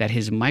that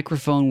his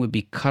microphone would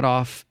be cut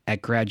off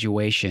at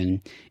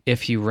graduation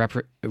if he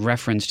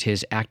referenced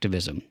his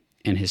activism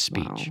in his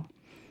speech.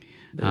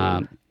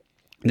 Wow.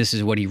 This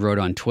is what he wrote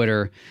on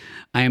Twitter.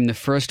 I am the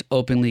first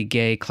openly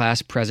gay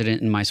class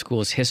president in my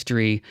school's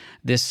history.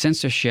 This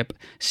censorship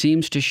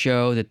seems to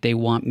show that they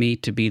want me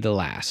to be the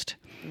last.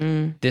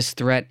 This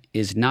threat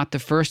is not the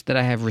first that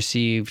I have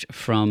received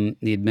from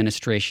the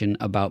administration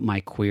about my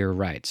queer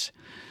rights.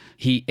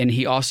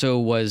 He also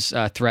was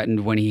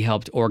threatened when he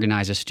helped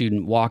organize a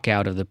student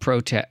walkout of the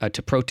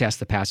to protest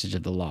the passage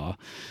of the law,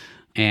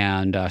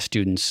 and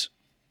students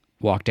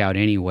walked out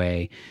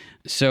anyway.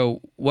 So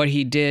what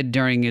he did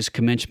during his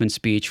commencement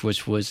speech,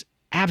 which was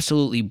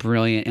absolutely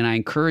brilliant, and I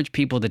encourage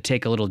people to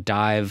take a little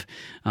dive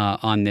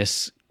on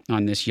this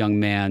young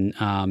man.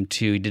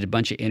 He did a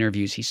bunch of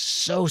interviews. He's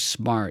so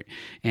smart,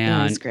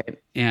 and he's great.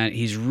 And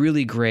he's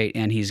really great,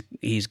 and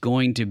he's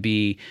going to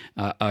be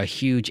a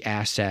huge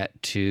asset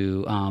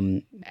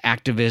to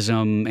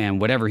activism, and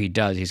whatever he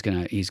does, he's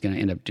gonna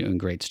end up doing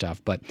great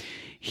stuff. But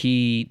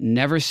he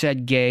never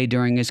said gay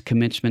during his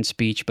commencement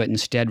speech, but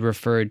instead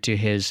referred to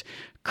his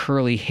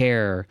curly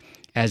hair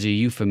as a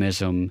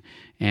euphemism.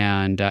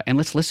 And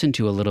let's listen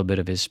to a little bit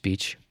of his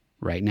speech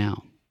right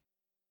now.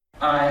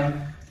 I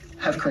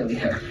have curly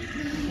hair.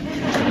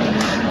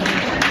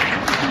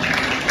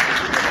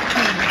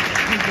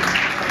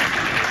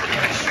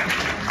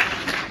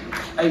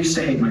 I used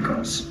to hate my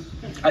curls.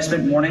 I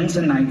spent mornings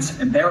and nights,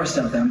 embarrassed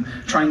of them,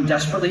 trying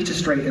desperately to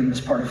straighten this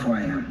part of who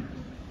I am.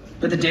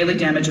 But the daily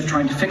damage of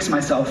trying to fix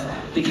myself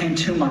became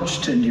too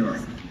much to endure.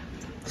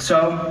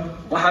 So,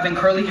 while having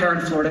curly hair in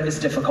Florida is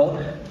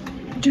difficult,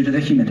 due to the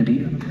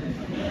humidity,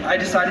 I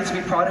decided to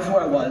be proud of who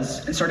I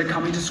was and started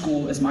coming to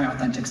school as my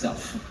authentic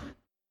self.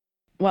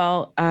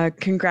 Well,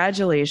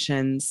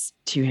 congratulations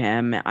to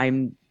him.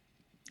 I'm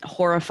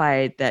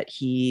horrified that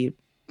he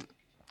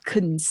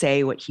couldn't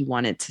say what he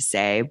wanted to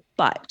say,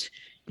 but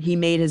he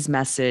made his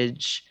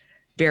message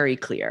very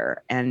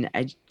clear. And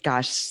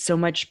so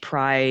much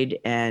pride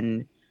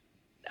and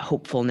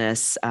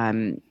hopefulness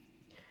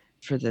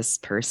for this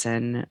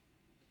person.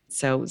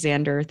 So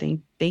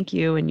Xander, thank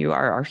you. And you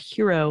are our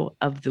hero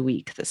of the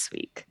week this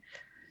week.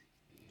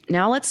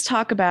 Now let's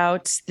talk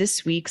about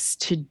this week's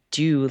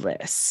to-do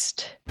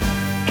list.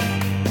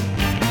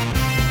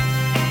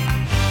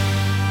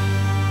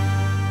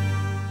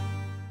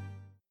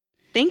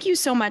 Thank you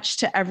so much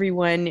to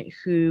everyone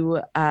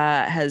who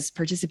has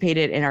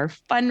participated in our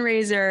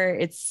fundraiser.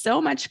 It's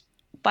so much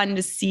fun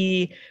to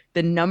see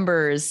the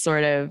numbers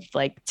sort of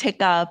like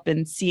tick up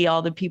and see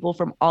all the people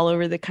from all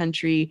over the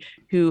country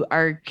who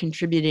are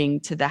contributing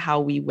to the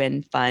How We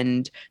Win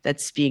Fund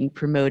that's being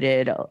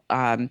promoted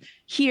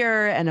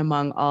here and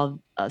among all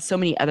so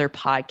many other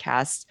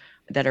podcasts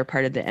that are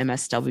part of the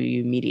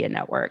MSW Media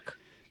Network.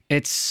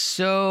 It's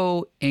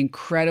so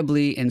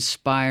incredibly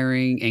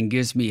inspiring and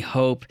gives me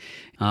hope.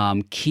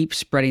 Keep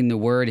spreading the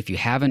word. If you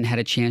haven't had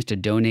a chance to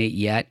donate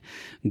yet,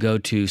 go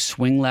to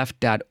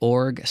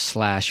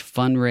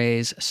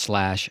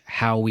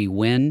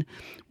swingleft.org/fundraise/howwewin.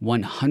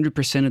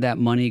 100% of that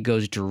money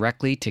goes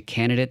directly to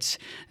candidates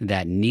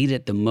that need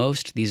it the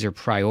most. These are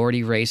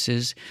priority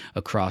races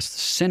across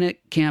Senate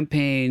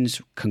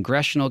campaigns,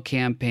 congressional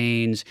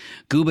campaigns,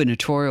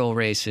 gubernatorial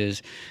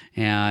races,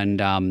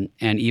 and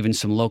even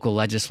some local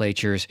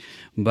legislatures.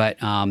 But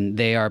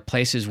they are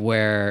places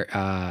where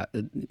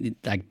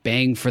like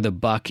bang for the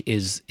buck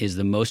is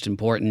the most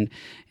important,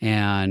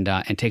 and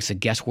takes a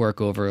guesswork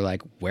over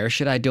like where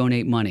should I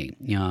donate money.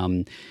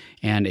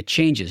 And it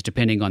changes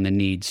depending on the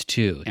needs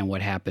too, and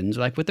what happens,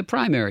 like with the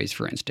primaries,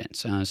 for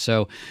instance.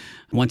 So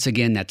once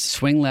again, that's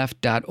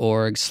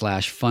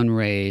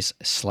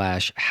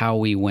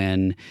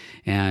swingleft.org/fundraise/howwewin,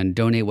 and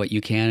donate what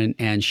you can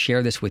and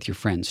share this with your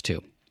friends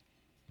too.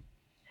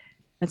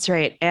 That's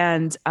right.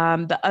 And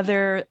the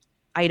other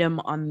item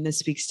on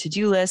this week's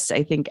to-do list,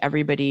 I think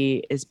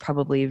everybody is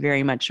probably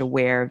very much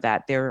aware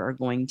that there are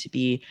going to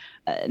be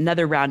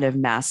another round of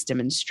mass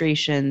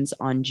demonstrations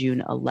on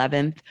June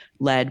 11th,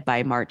 led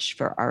by March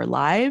for Our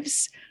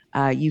Lives.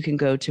 You can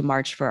go to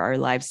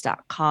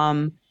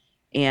marchforourlives.com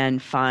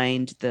and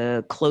find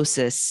the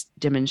closest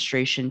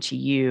demonstration to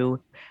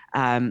you.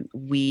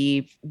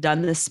 We've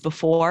done this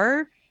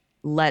before.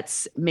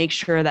 Let's make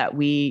sure that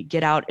we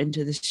get out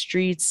into the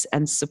streets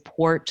and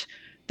support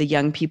the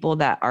young people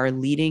that are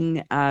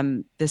leading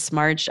this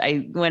march.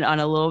 I went on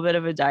a little bit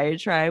of a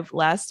diatribe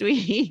last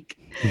week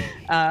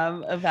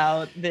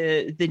about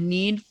the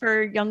need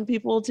for young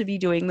people to be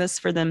doing this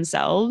for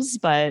themselves,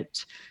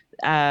 but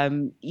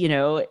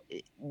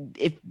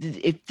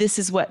if this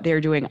is what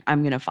they're doing,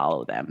 I'm going to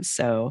follow them.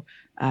 So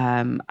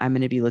I'm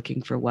going to be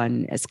looking for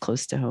one as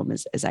close to home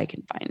as I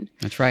can find.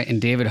 That's right.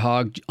 And David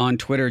Hogg on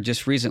Twitter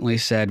just recently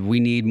said we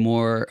need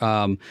more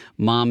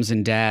moms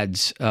and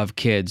dads of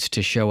kids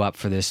to show up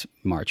for this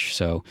march.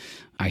 So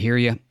I hear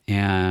you,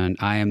 and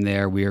I am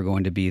there. We are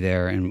going to be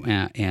there,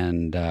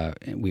 and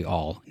we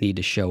all need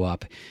to show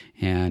up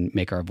and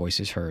make our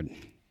voices heard.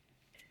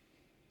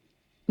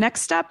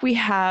 Next up, we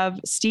have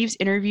Steve's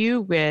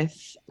interview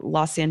with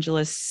Los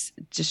Angeles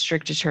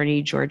District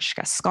Attorney George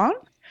Gascon,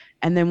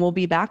 and then we'll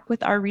be back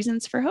with our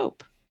reasons for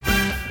hope.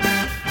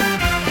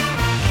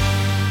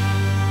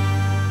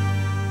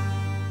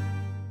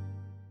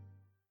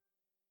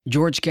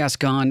 George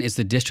Gascon is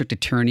the District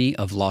Attorney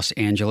of Los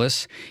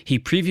Angeles. He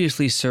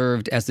previously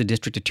served as the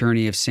District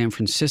Attorney of San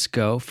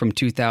Francisco from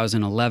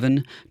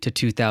 2011 to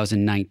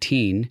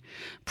 2019.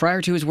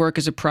 Prior to his work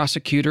as a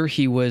prosecutor,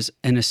 he was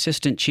an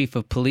Assistant Chief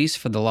of Police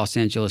for the Los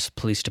Angeles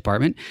Police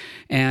Department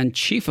and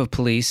Chief of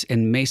Police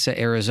in Mesa,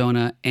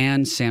 Arizona,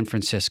 and San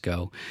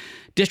Francisco.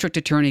 District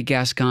Attorney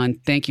Gascon,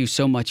 thank you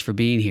so much for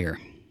being here.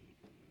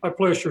 My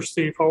pleasure,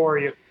 Steve. How are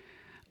you?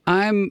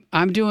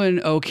 I'm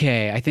doing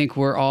okay. I think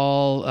we're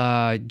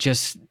all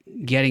just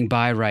getting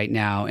by right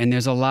now. And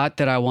there's a lot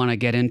that I want to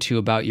get into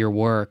about your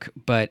work.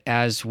 But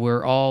as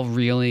we're all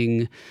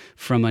reeling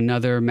from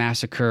another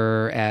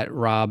massacre at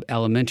Robb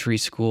Elementary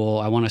School,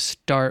 I want to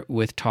start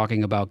with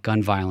talking about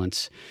gun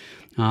violence.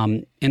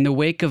 In the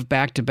wake of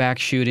back-to-back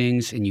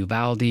shootings in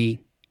Uvalde,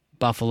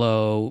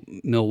 Buffalo,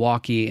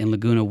 Milwaukee, and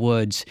Laguna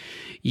Woods,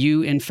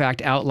 you in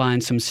fact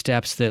outlined some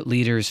steps that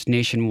leaders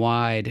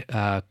nationwide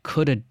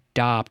could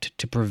adopt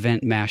to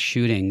prevent mass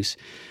shootings.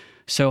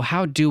 So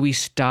how do we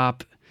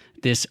stop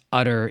this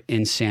utter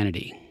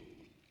insanity?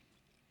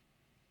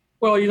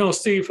 Well,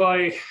 Steve,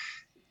 I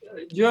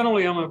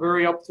generally am a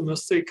very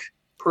optimistic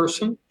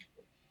person.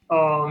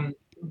 But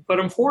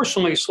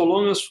unfortunately, so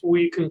long as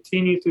we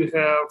continue to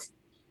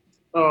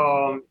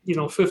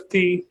have,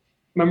 50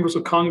 members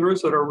of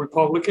Congress that are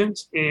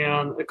Republicans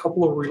and a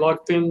couple of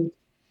reluctant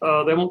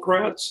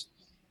Democrats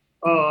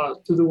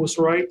to do what's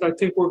right, I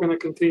think we're going to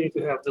continue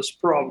to have these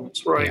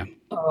problems, right?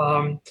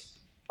 Yeah.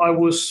 I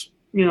was,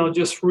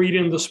 just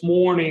reading this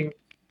morning,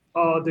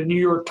 the New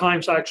York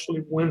Times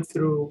actually went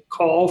through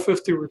all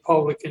 50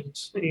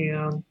 Republicans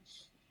and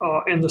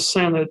the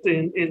Senate,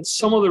 and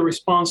some of the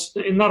response,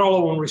 and not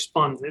all of them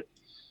responded,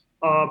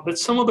 but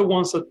some of the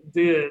ones that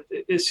did,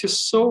 it's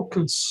just so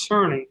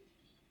concerning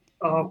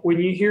when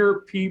you hear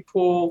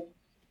people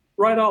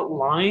right out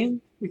lying,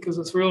 because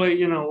it's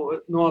really, no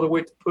other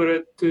way to put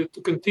it, to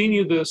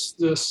continue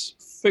this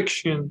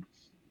fiction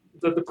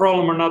that the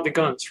problem are not the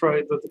guns,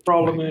 right? That the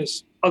problem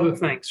is other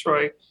things,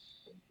 right?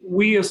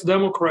 We as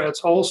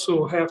Democrats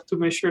also have to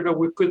make sure that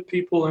we put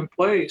people in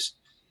place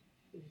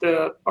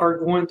that are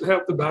going to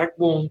have the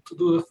backbone to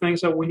do the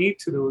things that we need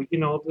to do.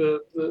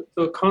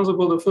 The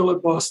concept of the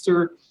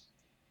filibuster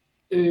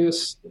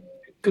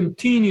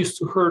continues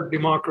to hurt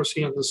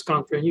democracy in this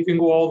country. And you can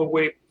go all the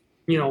way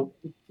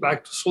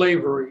back to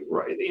slavery,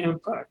 right? The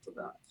impact of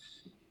that.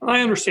 And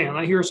I understand.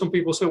 I hear some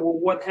people say, well,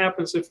 what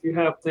happens if you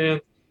have then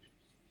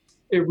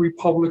a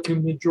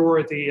Republican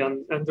majority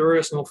and there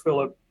is no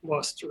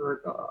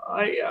filibuster?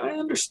 I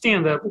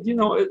understand that, but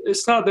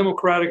it's not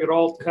democratic at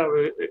all to have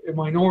a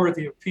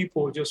minority of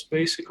people just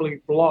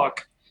basically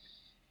block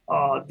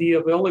the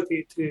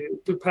ability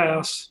to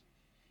pass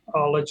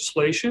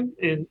legislation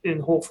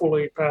and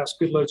hopefully pass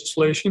good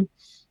legislation.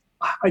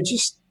 I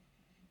just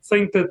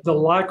think that the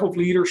lack of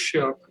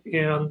leadership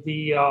and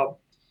the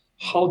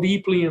how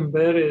deeply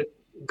embedded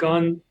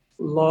gun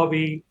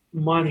lobby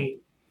money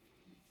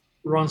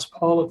runs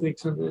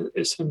politics and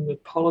is in the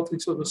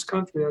politics of this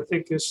country, I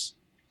think is,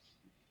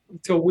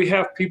 until we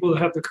have people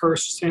that have the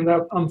courage to stand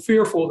up, I'm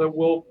fearful that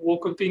we'll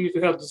continue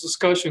to have these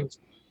discussions.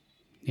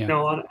 Yeah.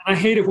 And I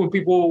hate it when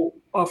people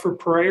offer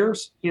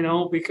prayers,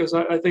 because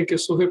I think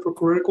it's so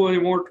hypocritical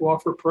anymore to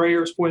offer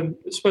prayers when,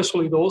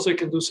 especially those that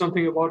can do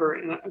something about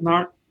it and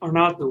are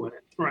not doing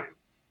it, right?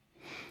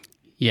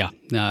 Yeah,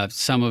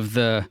 some of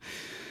the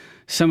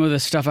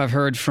stuff I've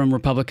heard from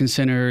Republican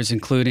senators,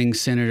 including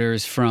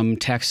senators from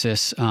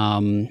Texas,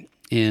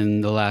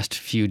 in the last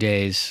few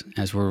days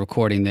as we're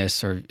recording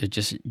this, are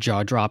just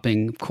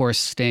jaw-dropping. Of course,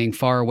 staying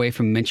far away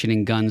from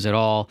mentioning guns at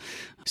all.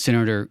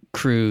 Senator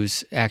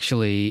Cruz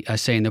actually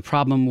saying the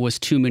problem was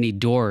too many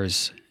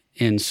doors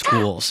in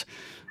schools,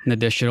 and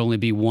that there should only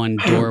be one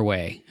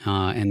doorway,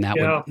 and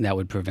that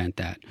would prevent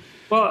that.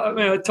 Well,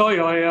 I tell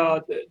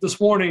you,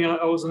 this morning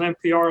I was on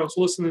NPR. I was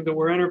listening to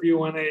our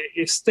interview, and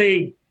a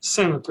state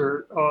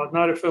senator,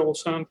 not a federal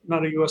senator,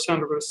 not a U.S.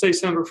 senator, but a state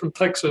senator from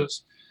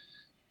Texas,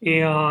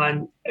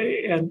 and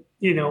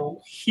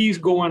he's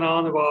going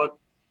on about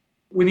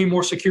we need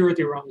more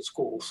security around the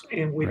schools,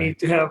 and we need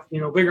to have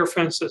bigger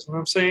fences. And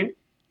I'm saying,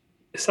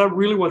 is that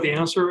really what the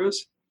answer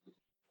is?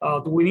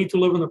 Do we need to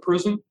live in a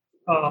prison?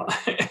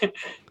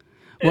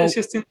 It's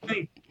just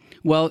insane.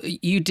 Well,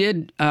 you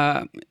did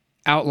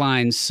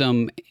outline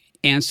some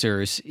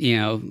answers.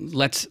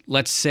 Let's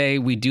say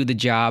we do the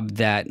job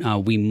that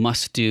we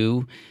must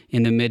do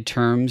in the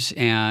midterms,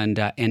 and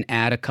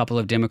add a couple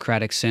of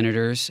Democratic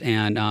senators,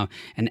 and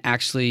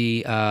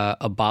actually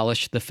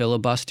abolish the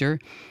filibuster.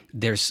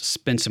 There's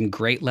been some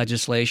great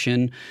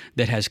legislation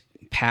that has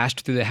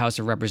passed through the House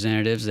of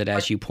Representatives that,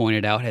 as you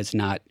pointed out, has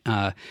not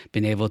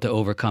been able to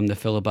overcome the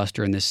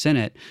filibuster in the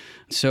Senate.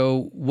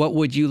 So what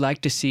would you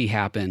like to see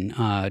happen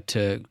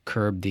to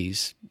curb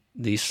these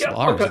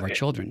slaughters of our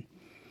children?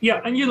 Yeah,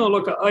 and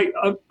look,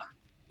 I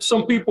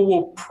some people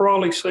will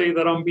probably say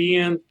that I'm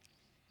being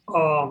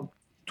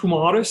too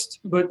modest,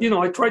 but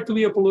I try to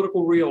be a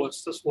political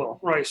realist as well,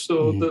 right?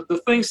 So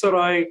the things that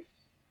I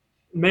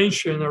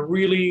mention are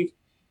really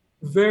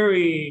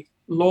very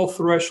low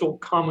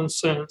threshold, common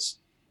sense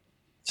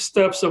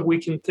steps that we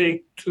can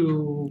take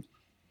to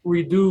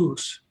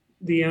reduce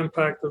the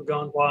impact of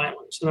gun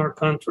violence in our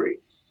country.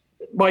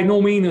 By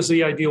no means is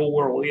the ideal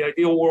world. The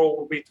ideal world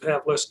would be to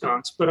have less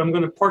guns, but I'm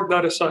going to park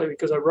that aside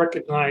because I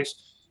recognize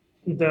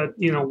that,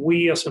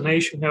 we as a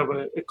nation have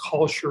a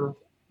culture of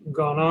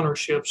gun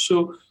ownership.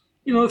 So,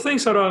 the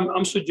things that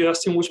I'm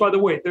suggesting, which, by the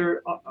way,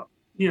 there,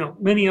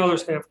 many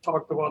others have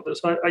talked about this.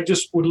 I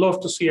just would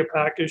love to see a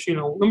package.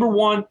 Number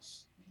one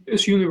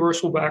is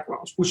universal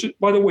backgrounds, which,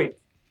 by the way,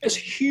 is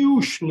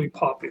hugely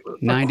popular.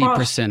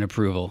 90%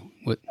 approval,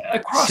 with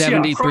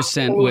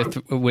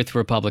 70% with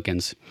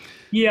Republicans.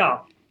 Yeah.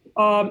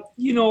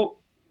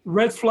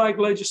 Red flag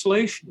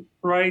legislation,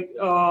 right?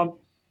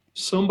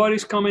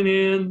 Somebody's coming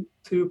in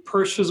to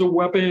purchase a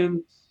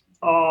weapon.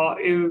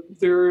 If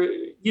they're,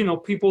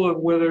 people,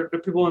 whether the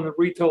people in the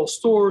retail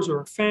stores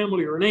or a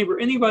family or a neighbor,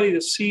 anybody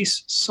that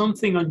sees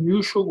something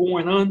unusual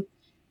going on,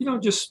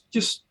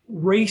 just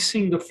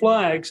raising the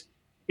flags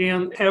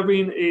and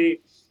having a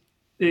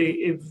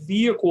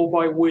vehicle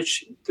by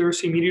which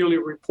there's immediately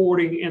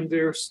reporting and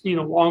there's,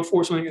 law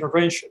enforcement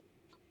intervention.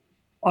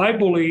 I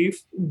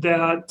believe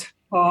that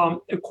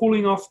a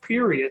cooling off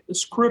period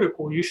is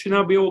critical. You should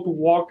not be able to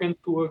walk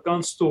into a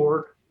gun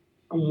store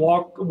and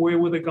walk away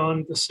with a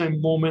gun the same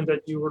moment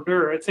that you were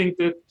there. I think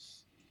that,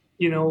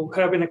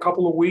 having a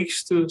couple of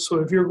weeks so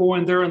if you're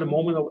going there in the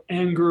moment of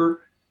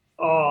anger,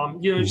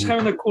 just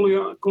having a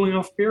cooling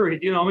off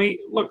period.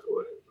 Look,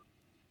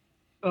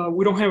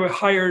 we don't have a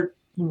higher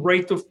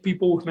rate of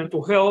people with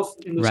mental health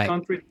in this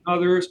country than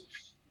others.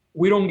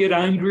 We don't get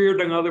angrier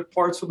than other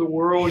parts of the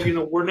world.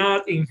 We're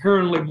not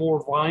inherently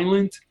more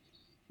violent.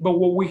 But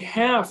what we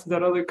have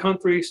that other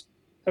countries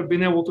have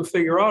been able to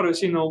figure out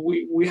is,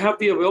 we have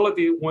the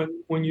ability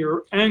when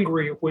you're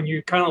angry, when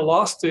you kind of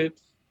lost it,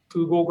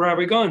 to go grab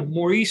a gun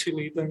more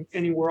easily than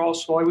anywhere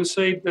else. So I would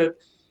say that,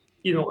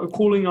 a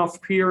cooling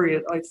off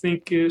period, I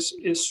think,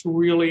 is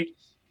really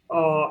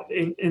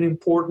an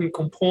important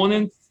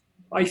component.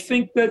 I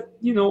think that,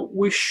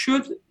 we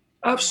should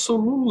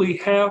absolutely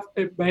have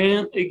a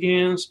ban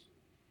against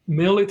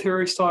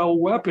military-style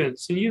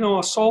weapons and,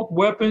 assault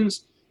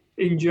weapons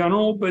in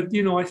general. But,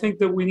 I think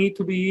that we need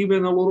to be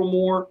even a little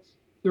more.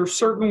 There are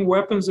certain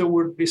weapons that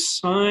were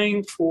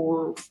designed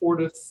for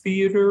the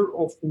theater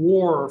of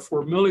war,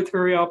 for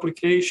military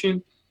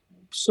application.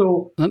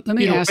 So let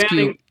me ask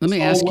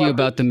you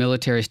about the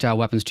military-style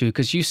weapons too,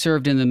 because you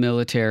served in the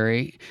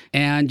military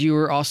and you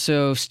were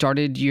also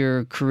started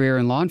your career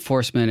in law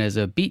enforcement as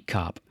a beat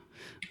cop.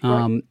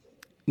 Right.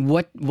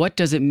 What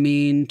does it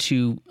mean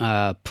to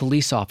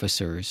police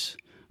officers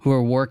who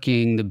are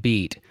working the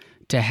beat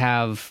to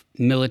have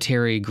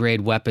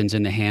military-grade weapons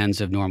in the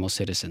hands of normal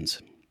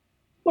citizens?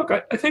 Look,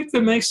 I think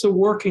that makes the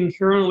work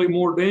inherently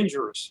more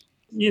dangerous.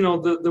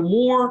 The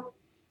more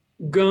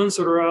guns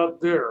that are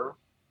out there,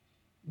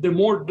 the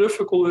more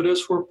difficult it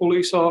is for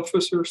police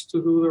officers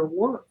to do their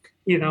work,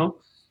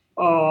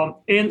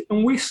 And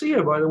we see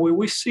it, by the way.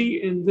 We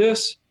see in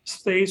this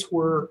states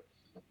where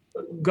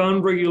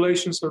gun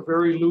regulations are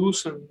very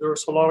loose and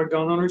there's a lot of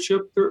gun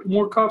ownership,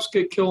 more cops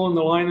get killed in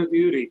the line of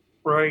duty,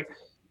 right?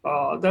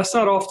 That's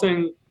not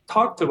often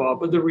talked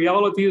about, but the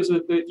reality is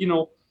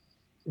that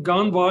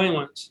gun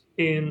violence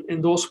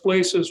in those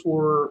places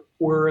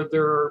where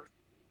their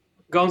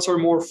guns are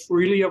more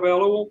freely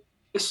available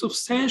is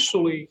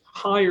substantially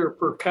higher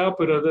per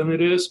capita than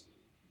it is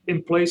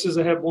in places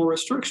that have more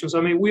restrictions.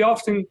 I mean, we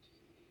often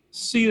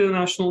see the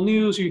national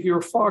news, you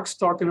hear Fox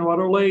talking about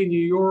LA,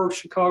 New York,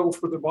 Chicago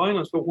for the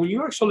violence, but when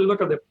you actually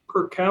look at the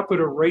per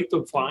capita rate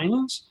of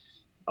violence,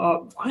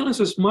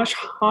 violence is much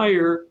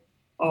higher,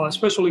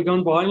 especially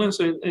gun violence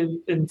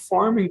in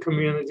farming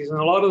communities. And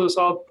a lot of the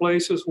South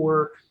places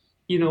where,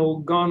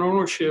 gun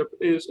ownership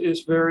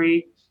is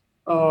very,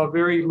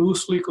 very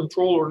loosely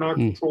controlled or not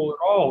controlled at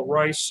all,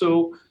 right?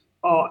 So,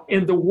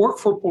 and the work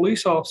for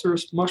police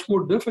officers is much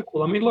more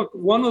difficult. I mean, look,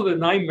 one of the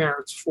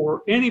nightmares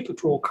for any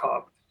patrol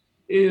cop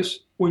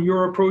is when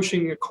you're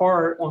approaching a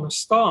car on a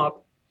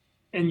stop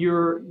and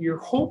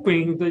you're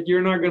hoping that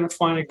you're not going to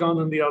find a gun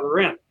on the other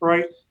end,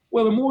 right?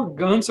 Well, the more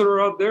guns that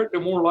are out there, the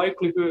more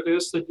likelihood it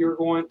is that you're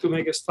going to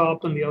make a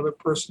stop and the other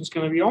person's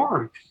going to be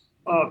armed.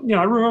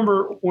 I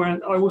remember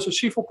when I was a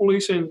chief of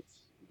police in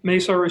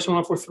Mesa,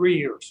 Arizona for 3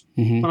 years,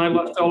 when I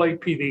left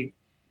LAPD.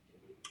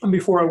 and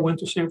before I went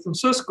to San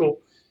Francisco.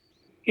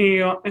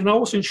 And I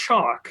was in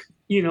shock,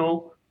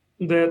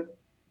 that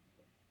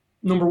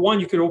number one,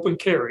 you could open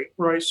carry,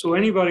 right? So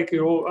anybody could,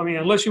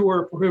 unless you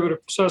were a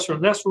prohibited possessor,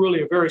 and that's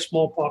really a very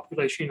small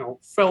population,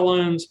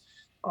 felons,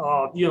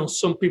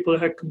 some people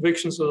that had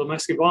convictions of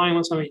domestic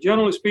violence.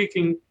 Generally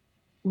speaking,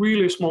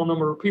 really a small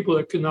number of people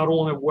that could not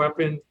own a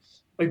weapon,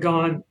 a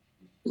gun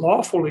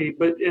lawfully,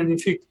 and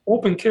if you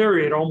open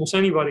carry it, almost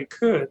anybody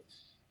could.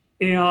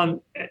 And,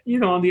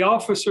 the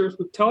officers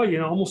would tell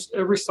you, almost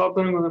every stop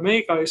that I'm going to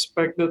make, I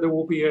expect that there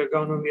will be a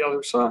gun on the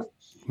other side.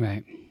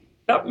 Right.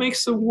 That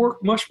makes the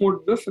work much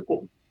more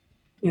difficult,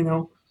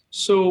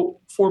 So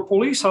for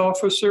police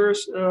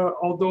officers,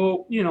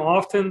 although,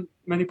 often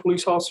many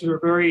police officers are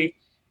very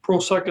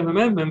pro-Second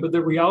Amendment, but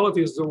the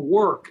reality is their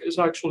work is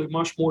actually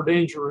much more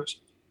dangerous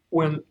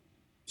when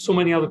so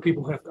many other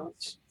people have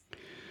guns.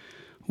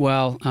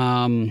 Well,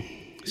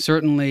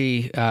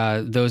 certainly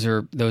those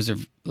are,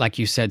 like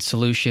you said,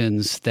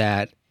 solutions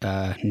that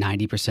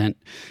 90%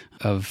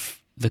 of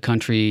the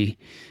country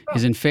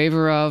is in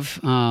favor of,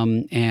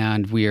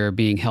 and we are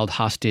being held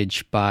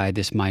hostage by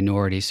this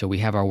minority. So we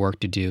have our work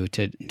to do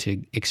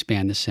to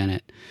expand the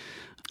Senate.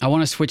 I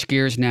want to switch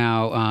gears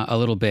now a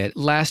little bit.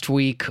 Last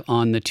week,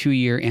 on the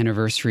 2-year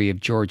anniversary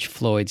of George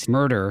Floyd's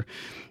murder,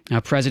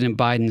 President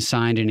Biden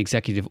signed an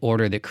executive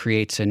order that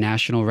creates a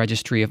national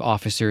registry of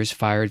officers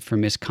fired for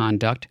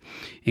misconduct,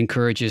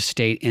 encourages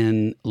state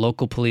and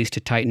local police to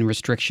tighten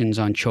restrictions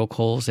on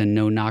chokeholds and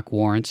no-knock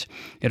warrants.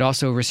 It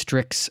also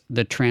restricts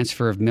the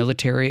transfer of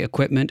military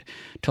equipment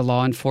to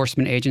law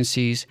enforcement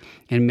agencies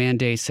and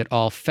mandates that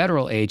all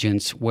federal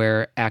agents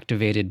wear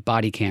activated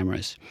body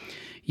cameras.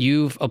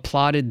 You've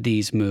applauded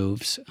these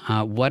moves.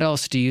 What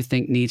else do you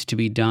think needs to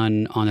be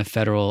done on a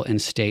federal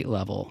and state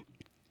level?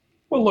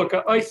 Well, look,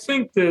 I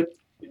think that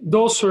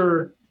those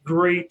are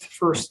great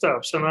first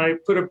steps, and I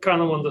put them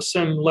kind of on the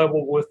same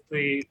level with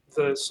the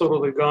sort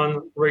of the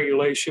gun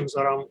regulations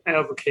that I'm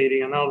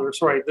advocating and others.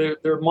 Right,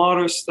 they're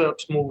modest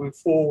steps moving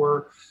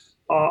forward.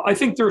 I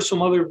think there are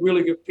some other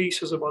really good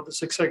pieces about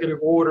this executive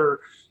order.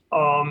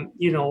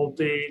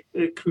 The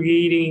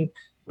creating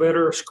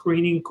better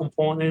screening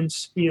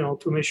components, to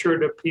make sure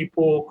that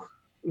people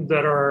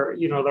that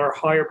are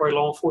hired by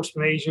law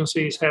enforcement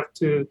agencies have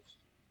to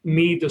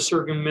meet a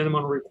certain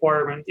minimum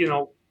requirement,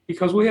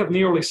 because we have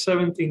nearly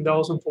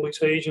 17,000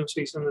 police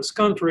agencies in this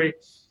country.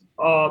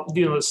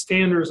 The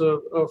standards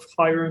of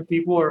hiring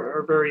people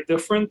are very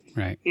different.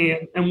 Right.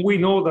 And we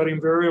know that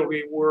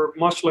invariably we're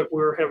much like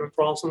we're having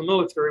problems in the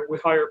military. We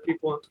hire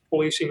people into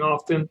policing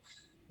often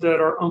that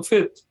are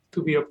unfit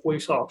to be a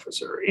police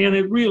officer. And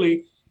it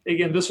really,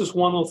 again, this is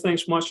one of the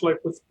things, much like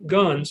with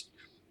guns,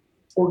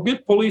 for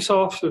good police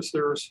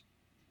officers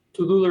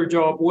to do their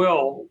job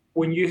well,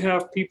 when you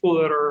have people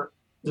that are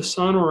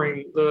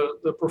dishonoring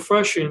the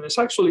profession, it's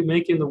actually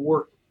making the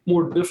work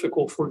more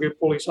difficult for good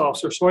police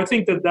officers. So I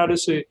think that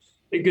is a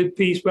good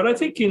piece. But I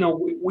think,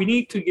 we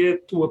need to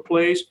get to a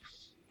place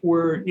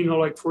where,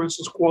 like, for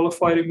instance,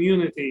 qualified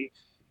immunity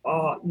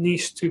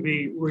needs to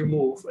be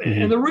removed.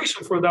 Mm-hmm. And the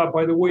reason for that,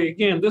 by the way,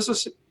 again,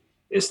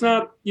 it's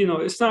not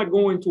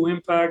going to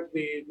impact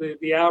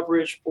the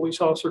average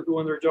police officer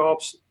doing their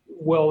jobs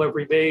well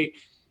every day.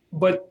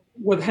 But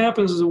what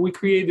happens is that we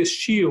create these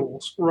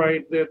shields,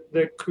 right,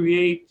 that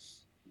create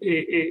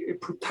a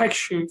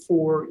protection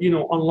for,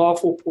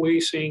 unlawful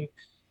policing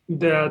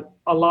that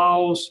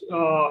allows,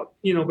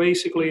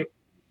 basically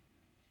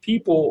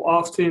people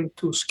often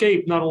to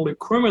escape not only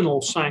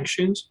criminal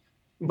sanctions,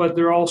 but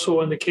they're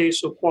also, in the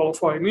case of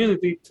qualified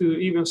immunity, to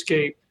even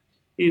escape,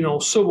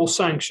 civil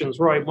sanctions,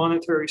 right,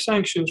 monetary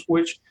sanctions,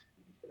 which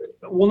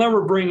will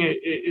never bring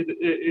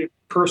a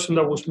person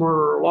that was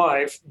murdered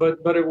alive,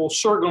 but it will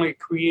certainly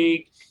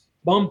create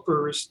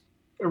bumpers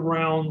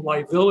around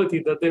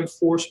liability that then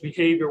force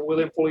behavior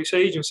within police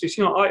agencies.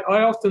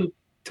 I often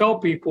tell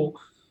people,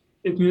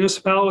 if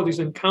municipalities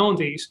and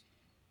counties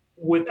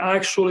would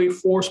actually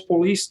force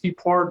police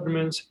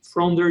departments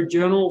from their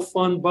general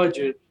fund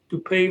budget to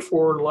pay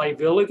for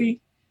liability,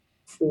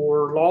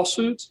 for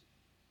lawsuits,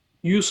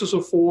 uses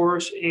of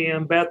force,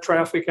 and bad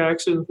traffic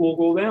accidents will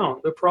go down.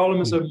 The problem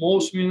is that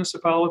most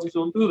municipalities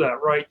don't do that,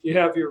 right? You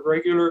have your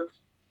regular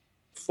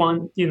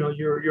fund,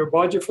 your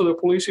budget for the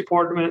police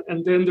department,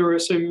 and then there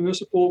is a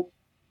municipal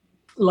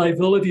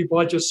liability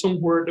budget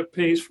somewhere that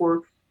pays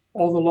for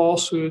all the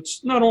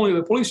lawsuits, not only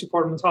the police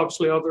departments,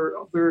 obviously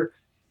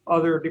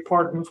other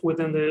departments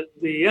within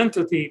the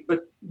entity,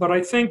 but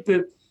I think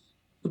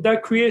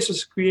that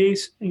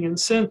creates an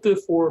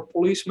incentive for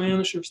police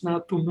managers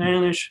not to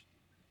manage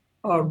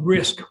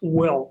risk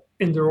well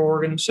in their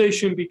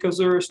organization, because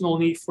there is no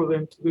need for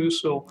them to do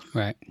so.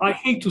 Right. I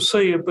hate to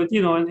say it, but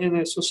in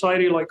a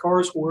society like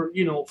ours where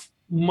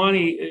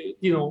money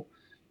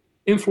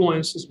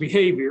influences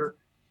behavior,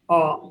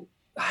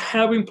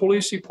 having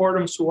police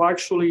departments who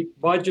actually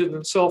budget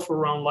themselves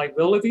around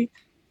liability,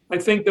 I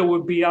think that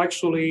would be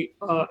actually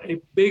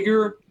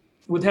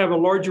would have a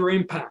larger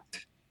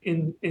impact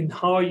in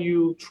how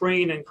you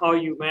train and how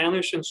you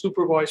manage and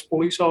supervise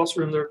police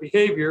officers in their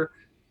behavior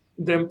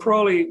than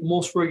probably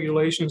most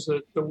regulations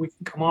that we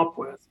can come up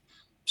with.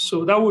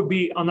 So that would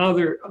be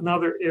another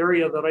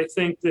area that I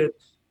think that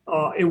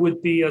it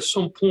would be at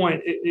some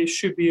point it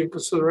should be in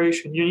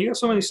consideration. You have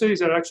so many cities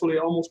that actually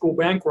almost go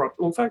bankrupt.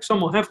 Well, in fact,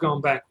 some have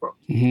gone bankrupt,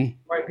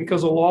 right,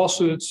 because of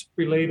lawsuits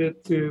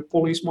related to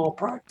police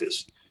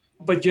malpractice.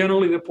 But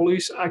generally, the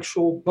police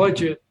actual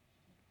budget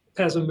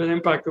hasn't been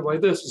impacted by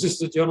this. It's just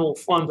the general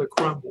fund that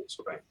crumbles,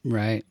 right?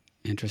 Right.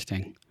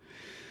 Interesting.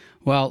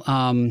 Well,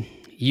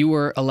 you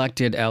were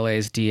elected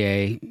LA's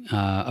DA,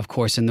 of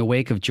course, in the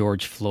wake of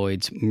George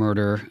Floyd's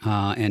murder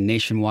and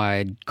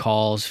nationwide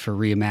calls for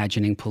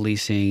reimagining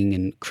policing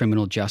and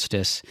criminal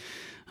justice.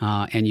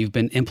 And you've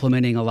been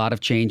implementing a lot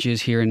of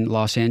changes here in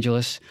Los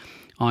Angeles.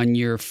 On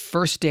your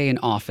first day in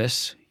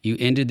office, you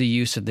ended the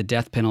use of the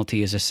death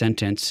penalty as a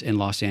sentence in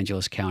Los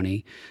Angeles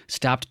County,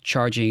 stopped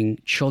charging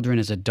children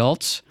as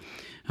adults,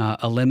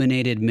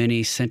 eliminated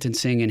many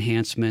sentencing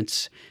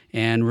enhancements,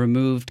 and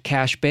removed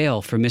cash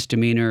bail for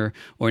misdemeanor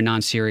or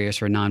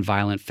non-serious or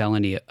non-violent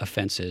felony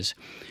offenses.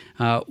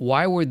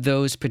 Why were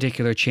those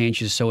particular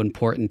changes so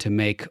important to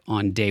make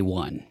on day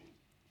one?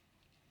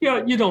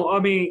 Yeah, I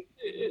mean,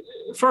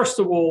 first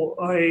of all,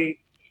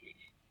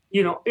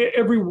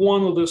 every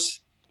one of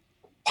those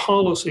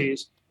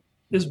policies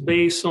is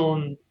based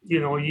on,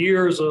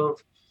 years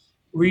of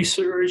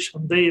research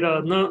and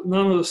data.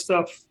 None of the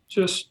stuff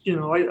just,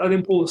 I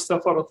didn't pull the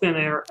stuff out of thin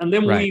air. And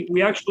then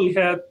we actually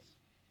had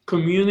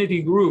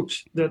community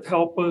groups that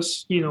help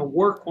us,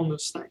 work on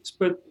these things.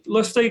 But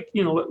let's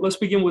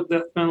begin with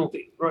death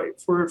penalty, right?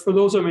 For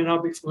those that may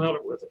not be familiar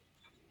with it.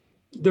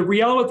 The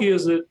reality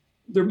is that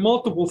there are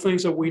multiple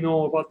things that we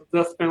know about the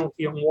death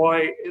penalty and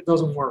why it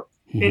doesn't work.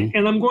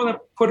 And I'm going to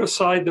put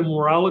aside the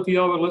morality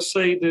of it. Let's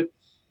say that,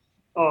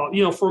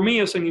 for me,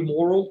 it's an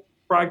immoral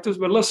practice.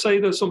 But let's say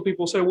that some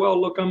people say, well,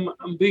 look, I'm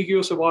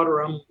ambiguous about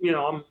it.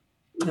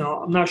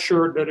 I'm not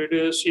sure that it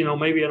is,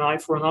 maybe an eye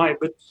for an eye.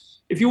 But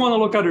if you want to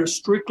look at it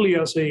strictly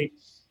as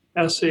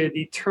a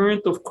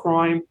deterrent of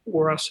crime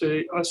or as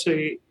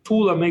a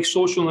tool that makes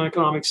social and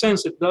economic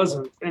sense, it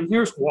doesn't. And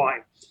here's why.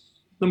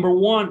 Number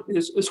one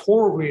is it's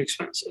horribly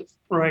expensive,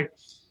 right?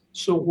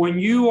 So when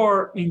you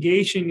are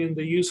engaging in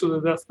the use of the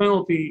death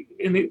penalty,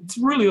 and it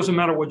really doesn't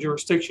matter what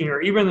jurisdiction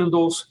you're, even in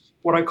those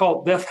what I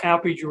call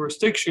death-happy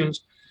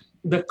jurisdictions,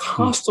 the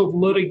cost of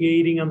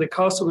litigating and the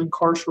cost of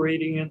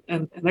incarcerating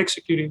and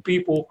executing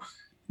people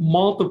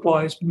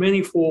multiplies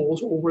many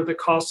folds over the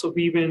cost of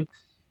even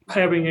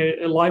having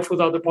a life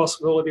without the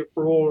possibility of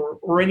parole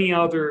or any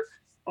other,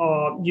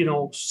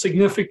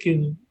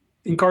 significant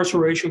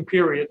incarceration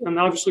period. And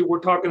obviously, we're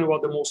talking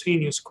about the most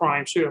heinous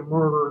crimes,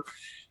 murder.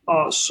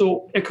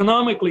 So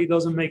economically, it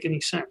doesn't make any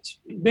sense.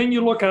 Then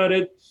you look at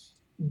it,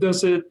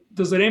 does it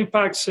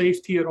impact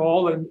safety at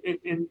all?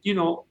 And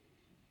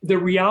the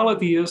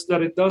reality is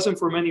that it doesn't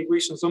for many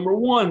reasons. Number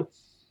one,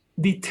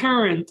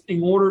 deterrent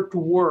in order to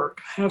work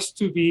has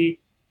to be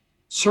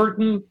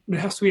certain. There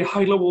has to be a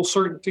high level of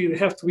certainty. There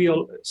has to be a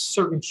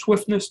certain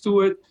swiftness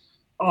to it.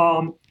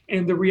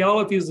 And the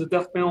reality is the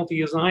death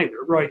penalty is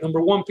neither, right? Number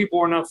one, people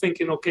are not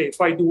thinking, okay, if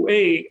I do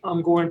A,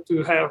 I'm going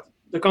to have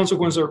the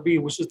consequence are B,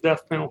 which is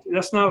death penalty.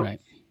 That's not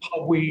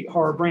how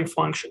our brain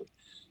functions.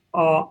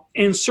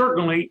 And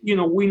certainly,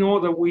 we know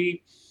that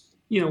we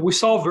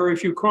solve very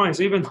few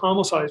crimes, even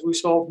homicides. We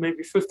solve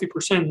maybe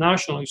 50%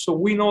 nationally. So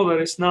we know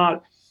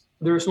that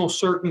there's no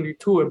certainty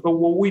to it. But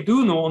what we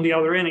do know on the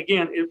other end,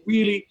 again, it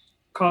really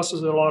costs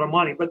us a lot of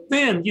money. But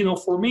then,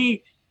 for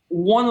me,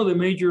 one of the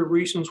major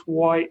reasons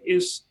why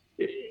it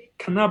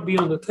cannot be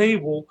on the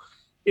table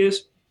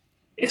is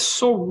it's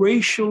so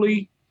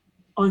racially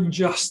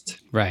unjust.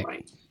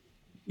 Right.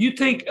 You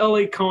take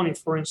LA County,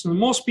 for instance.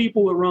 Most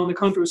people around the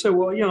country say,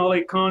 well,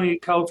 LA County,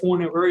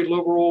 California, very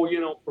liberal,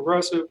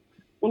 progressive.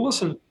 Well,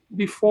 listen,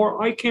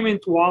 before I came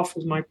into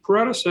office, my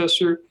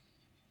predecessor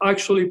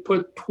actually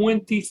put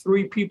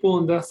 23 people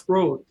on death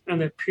row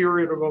in a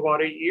period of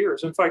about 8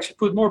 years. In fact, she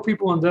put more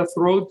people on death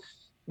row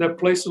than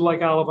places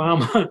like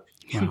Alabama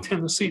and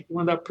Tennessee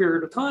in that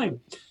period of time.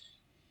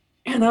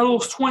 And out of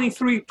those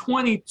 23,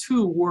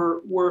 22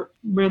 were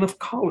men of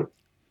color,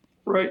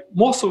 right?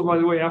 Most of them, by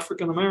the way,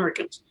 African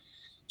Americans.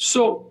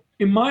 So,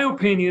 in my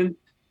opinion,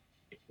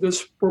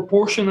 this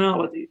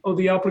proportionality of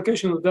the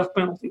application of the death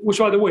penalty, which,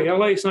 by the way,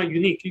 LA is not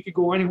unique. You could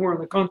go anywhere in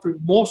the country.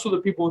 Most of the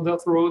people on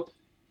death row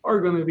are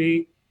going to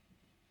be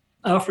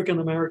African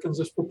Americans,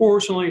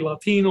 disproportionately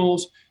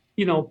Latinos,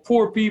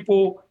 poor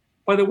people.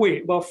 By the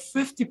way, about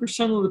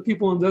 50% of the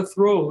people on death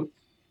row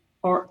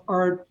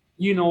are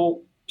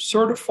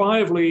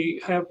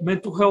certifiably have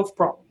mental health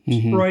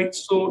problems, right?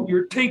 So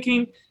you're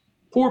taking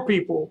poor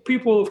people,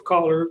 people of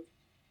color,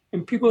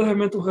 and people that have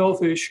mental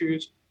health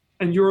issues,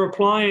 and you're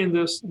applying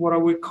this, what I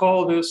would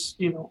call this,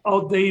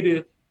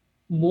 outdated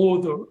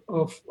mode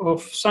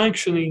of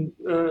sanctioning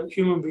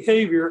human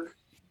behavior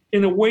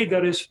in a way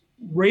that is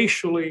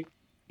racially,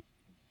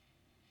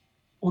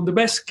 on the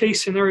best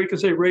case scenario, you could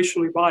say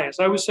racially biased.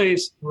 I would say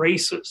it's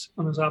racist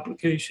on this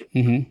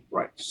application,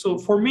 right? So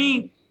for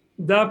me,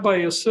 that by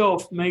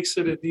itself makes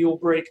it a deal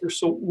breaker.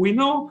 So we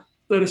know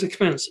that it's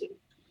expensive.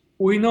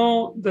 We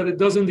know that it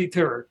doesn't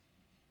deter.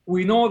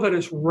 We know that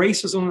it's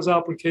racist on his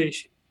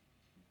application.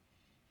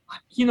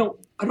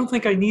 I don't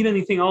think I need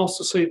anything else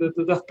to say that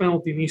the death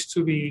penalty needs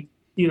to be,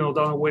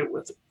 done away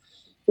with.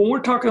 When we're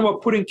talking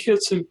about putting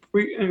kids in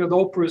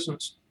adult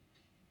prisons,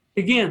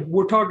 again,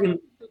 we're talking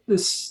the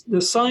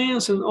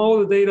science and all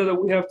the data that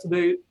we have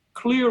today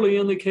clearly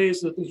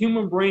indicates that the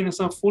human brain is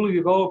not fully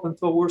developed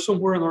until we're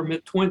somewhere in our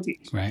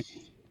mid-20s. Right.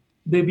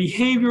 The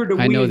behavior that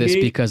I know this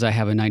because I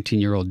have a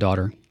 19-year-old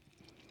daughter.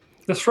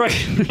 That's right.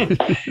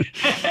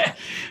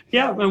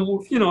 Yeah,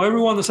 and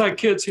everyone that's had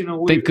kids,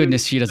 Thank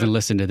goodness she doesn't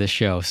listen to this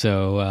show,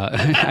 so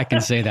I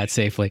can say that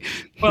safely.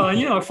 Well,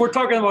 if we're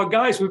talking about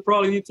guys, we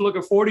probably need to look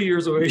at 40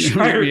 years of age.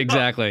 Right?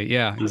 Exactly.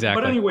 Yeah,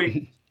 exactly. But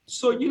anyway,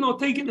 so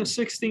taking a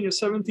 16 or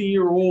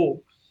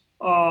 17-year-old,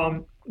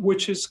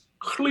 which is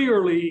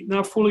clearly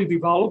not fully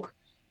developed,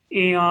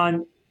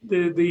 and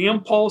the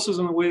impulses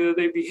and the way that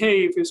they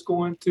behave is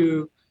going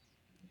to,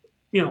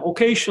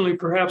 occasionally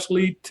perhaps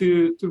lead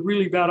to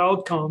really bad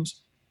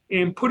outcomes.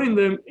 And putting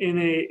them in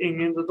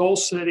an adult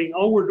setting,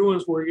 all we're doing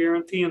is we're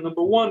guaranteeing,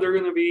 number one, they're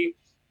going to be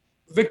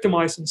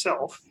victimized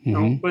themselves.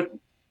 But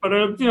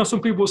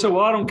some people say,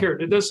 well, I don't care.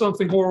 They did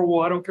something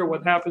horrible. I don't care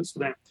what happens to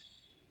them.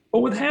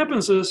 But what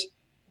happens is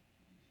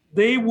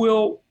they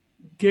will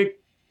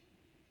get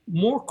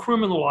more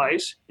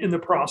criminalized in the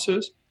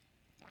process.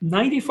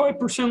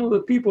 95% of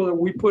the people that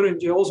we put in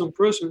jails and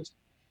prisons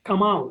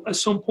come out at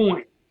some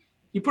point.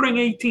 You put an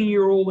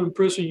 18-year-old in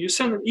prison, you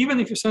send them, even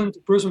if you send them to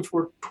prison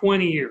for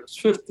 20 years,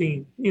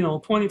 15,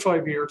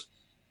 25 years,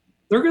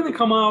 they're going to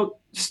come out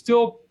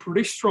still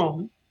pretty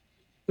strong.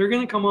 They're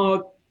going to come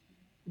out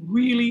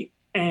really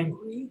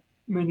angry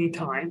many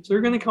times.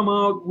 They're going to come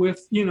out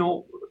with,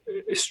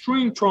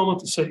 extreme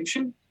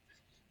traumatization.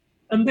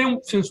 And then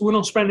since we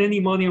don't spend any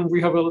money on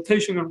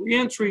rehabilitation and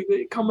reentry,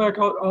 they come back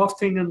out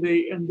often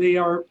and they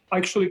are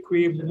actually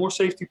creating more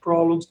safety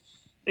problems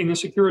and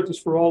insecurities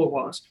for all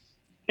of us.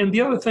 And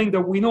the other thing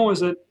that we know is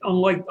that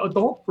unlike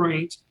adult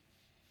brains,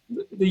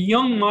 the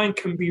young mind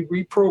can be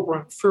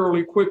reprogrammed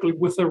fairly quickly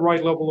with the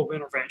right level of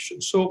intervention.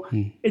 So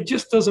it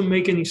just doesn't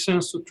make any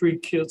sense to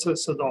treat kids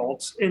as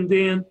adults. And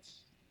then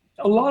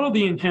a lot of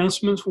the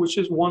enhancements, which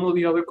is one of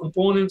the other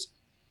components,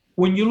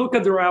 when you look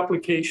at their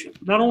application,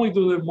 not only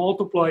do they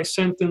multiply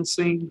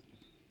sentencing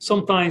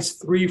sometimes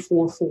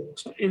 3-4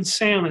 folds,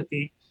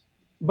 insanity,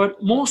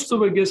 but most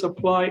of it gets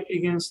applied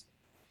against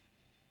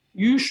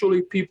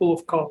usually people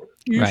of color,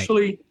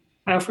 usually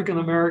African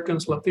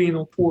Americans,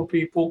 Latino, poor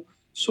people.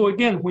 So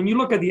again, when you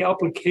look at the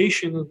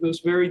application of this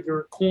very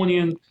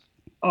draconian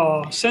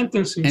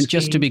sentencing and scheme,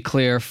 just to be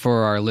clear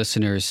for our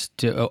listeners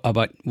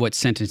about what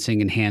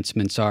sentencing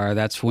enhancements are,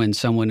 that's when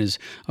someone is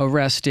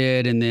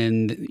arrested and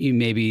then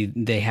maybe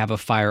they have a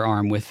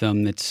firearm with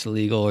them that's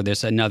legal, or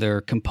there's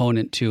another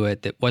component to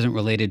it that wasn't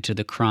related to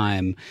the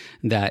crime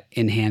that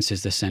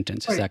enhances the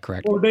sentence. Is that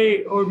correct? Or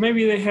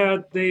maybe they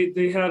had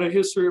a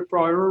history of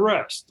prior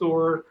arrest,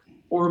 or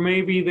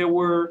maybe they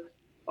were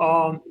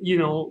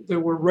they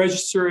were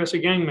registered as a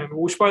gang member,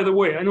 which, by the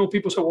way, I know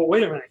people say, well,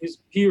 wait a minute,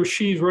 he or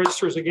she's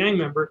registered as a gang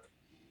member.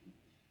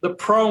 The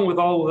problem with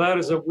all of that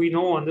is that we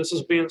know, and this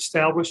is being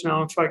established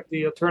now, in fact,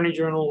 the Attorney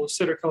General of the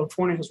State of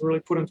California has really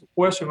put into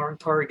question our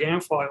entire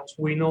gang files.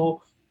 We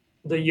know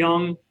the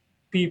young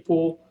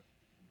people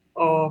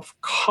of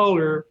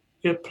color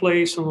get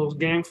placed in those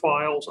gang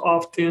files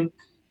often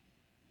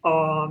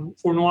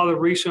for no other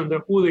reason than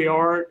who they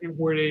are and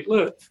where they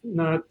live.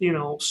 Not,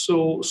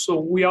 so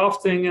we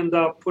often end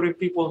up putting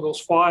people in those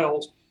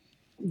files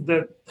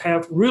that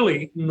have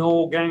really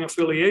no gang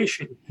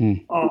affiliation,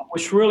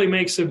 which really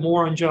makes it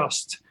more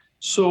unjust.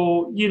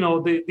 So,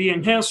 the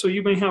enhanced, so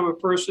you may have a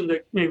person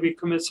that maybe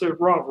commits a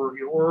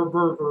robbery or a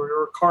burglary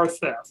or a car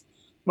theft,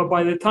 but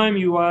by the time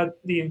you add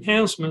the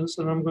enhancements,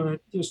 and I'm going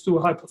to just do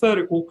a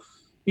hypothetical,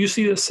 you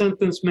see the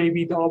sentence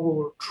maybe double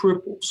or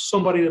triple.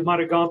 Somebody that might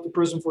have gone to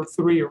prison for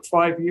 3 or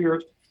 5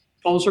 years,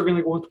 also are going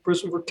to go into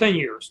prison for 10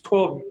 years,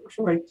 12 years,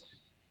 right?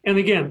 And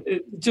again,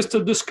 just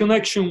a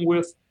disconnection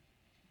with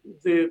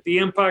the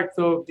impact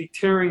of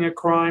deterring a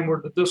crime,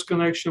 or the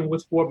disconnection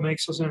with what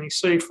makes us any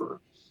safer.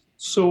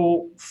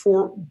 So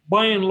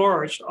by and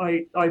large,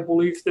 I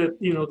believe that,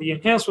 the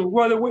enhancement,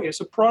 by the way,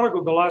 is a product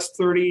of the last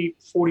 30,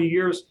 40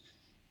 years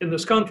in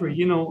this country.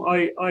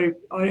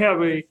 I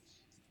have a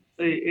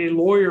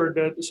lawyer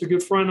that is a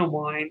good friend of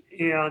mine,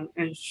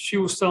 and she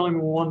was telling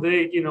me one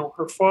day,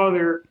 her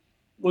father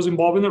was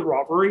involved in a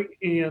robbery,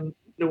 and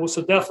there was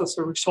a death as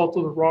a result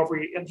of the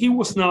robbery. And he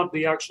was not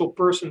the actual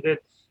person that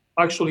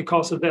actually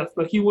caused the death,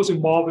 but he was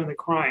involved in the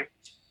crime.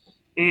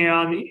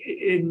 And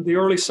in the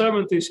early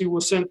 70s, he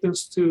was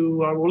sentenced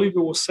to, I believe it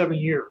was 7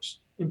 years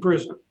in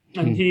prison.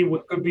 And he,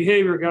 with good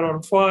behavior, got out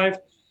in 5,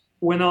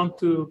 went on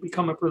to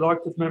become a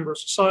productive member of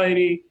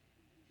society.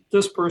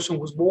 This person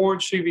was born,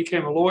 she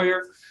became a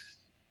lawyer.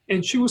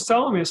 And she was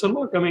telling me, I said,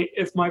 look,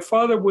 if my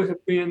father would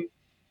have been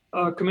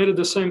committed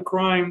the same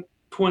crime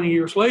 20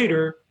 years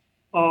later,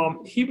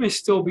 he may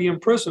still be in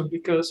prison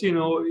because, he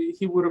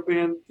would have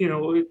been,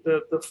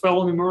 the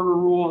felony murder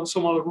rule and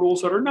some other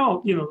rules that are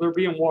now, they're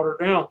being watered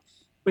down.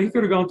 but he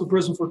could have gone to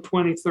prison for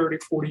 20, 30,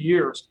 40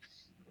 years.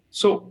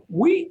 So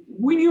we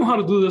knew how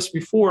to do this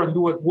before and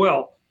do it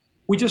well.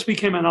 We just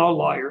became an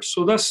outlier.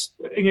 So that's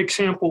an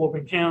example of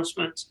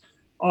enhancements.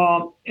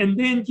 And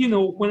then,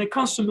 when it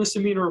comes to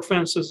misdemeanor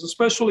offenses,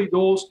 especially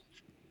those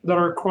that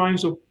are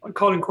crimes of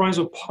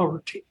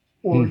poverty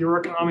or your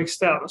economic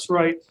status,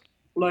 right?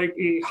 Like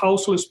a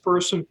houseless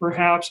person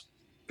perhaps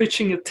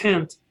pitching a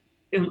tent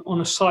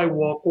on a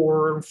sidewalk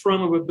or in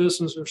front of a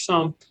business or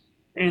some,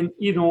 and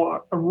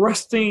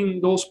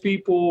arresting those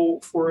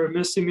people for a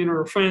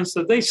misdemeanor offense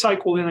that they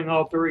cycle in and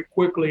out very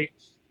quickly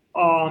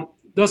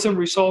doesn't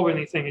resolve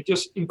anything. It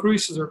just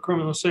increases their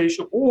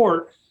criminalization.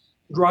 Or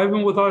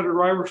driving without a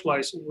driver's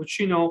license, which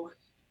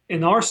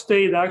in our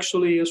state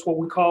actually is what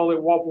we call a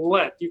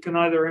wobbleette. You can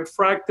either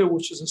infract it,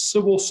 which is a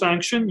civil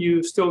sanction.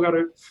 You still got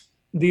to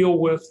deal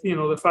with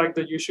the fact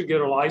that you should get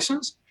a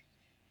license.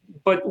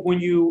 But when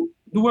you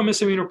do a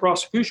misdemeanor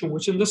prosecution,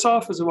 which in this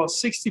office about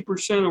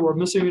 60% of our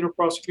misdemeanor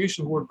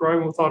prosecutions were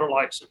driving without a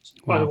license,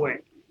 by the way.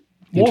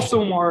 Most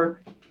of them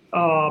are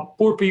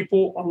poor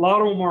people. A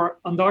lot of them are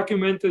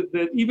undocumented,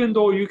 that even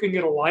though you can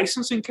get a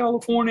license in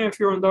California if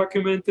you're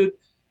undocumented,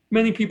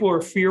 many people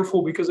are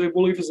fearful because they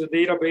believe it's a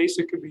database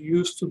that could be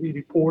used to be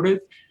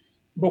deported.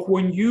 But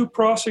when you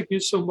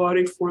prosecute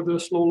somebody for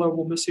this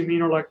low-level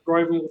misdemeanor, like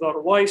driving without a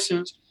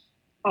license,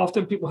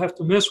 often people have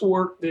to miss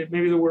work.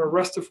 Maybe they were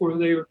arrested for a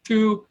day or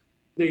two.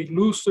 They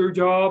lose their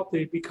job.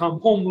 They become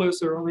homeless.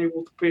 They're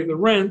unable to pay the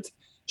rent.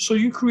 So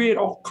you create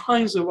all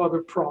kinds of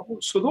other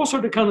problems. So those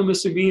are the kind of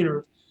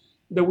misdemeanors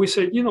that we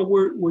said,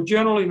 we're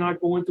generally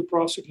not going to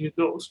prosecute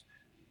those.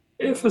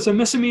 If it's a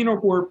misdemeanor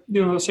where,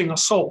 let's say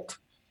assault,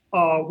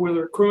 where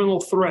there are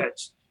criminal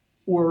threats,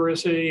 or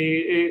is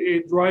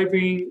a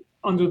driving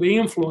under the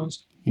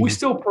influence, we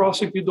still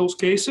prosecute those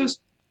cases.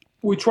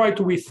 We try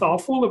to be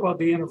thoughtful about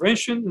the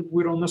intervention.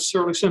 We don't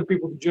necessarily send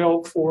people to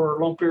jail for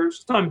long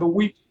periods of time, but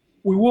we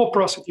will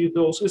prosecute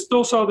those.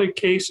 Those are the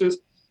cases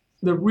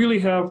that really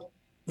have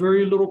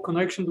very little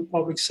connection to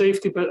public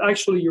safety, but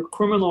actually you're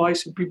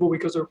criminalizing people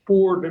because they're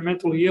poor, they're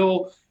mentally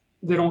ill,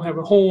 they don't have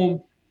a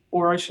home,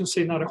 or I shouldn't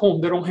say not a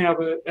home, they don't have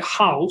a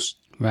house,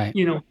 right?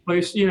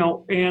 Place,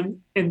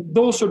 and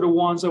those are the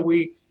ones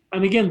that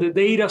and again, the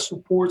data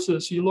supports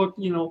this. You look,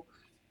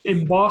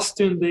 in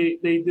Boston, they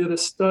did a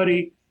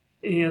study,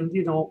 and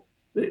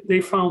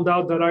they found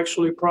out that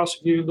actually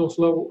prosecuting those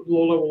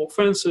low-level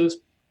offenses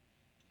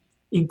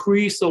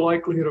increased the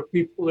likelihood of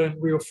people then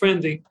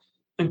reoffending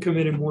and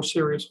committing more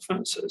serious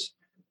offenses.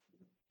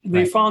 And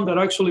they found that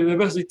actually the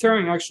best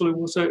deterrent actually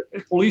was a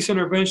police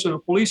intervention, a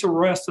police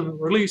arrest and a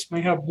release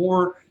may have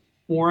more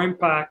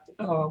impact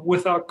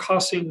without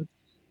costing,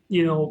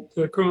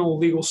 the criminal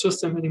legal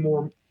system any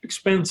more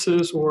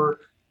expenses or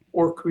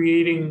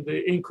creating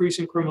the increase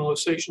in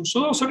criminalization.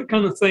 So those are the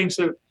kind of things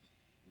that,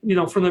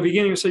 from the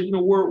beginning we said,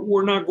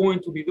 we're not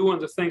going to be doing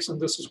the things, and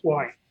this is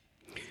why.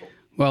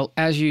 Well,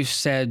 as you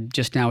said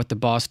just now with the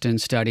Boston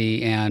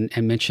study and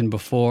mentioned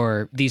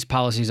before, these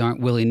policies aren't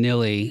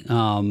willy-nilly.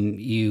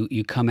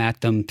 You come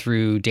at them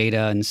through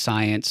data and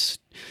science,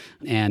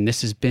 and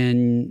this has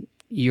been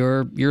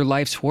your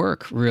life's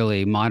work,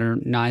 really,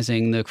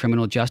 modernizing the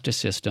criminal justice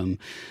system.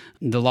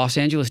 The Los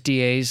Angeles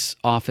DA's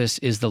office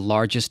is the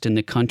largest in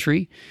the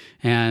country,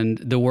 and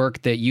the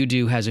work that you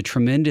do has a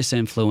tremendous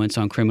influence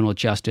on criminal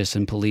justice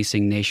and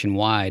policing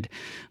nationwide.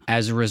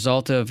 As a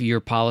result of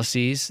your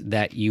policies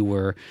that you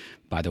were,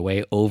 by the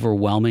way,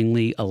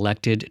 overwhelmingly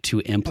elected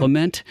to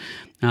implement,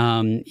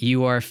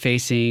 you are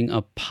facing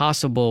a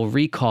possible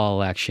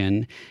recall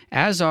election,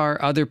 as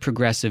are other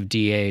progressive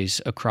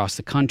DAs across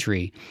the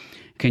country.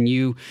 Can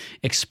you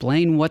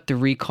explain what the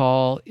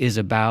recall is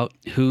about,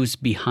 who's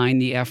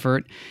behind the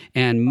effort,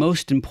 and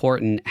most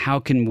important, how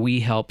can we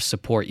help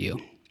support you?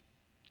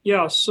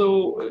 Yeah,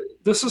 so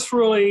this is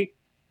really,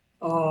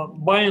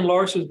 by and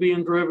large, is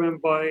being driven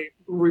by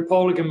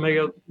Republican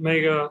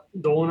mega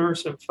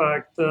donors. In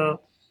fact,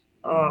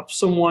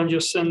 someone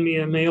just sent me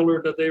a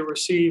mailer that they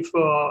received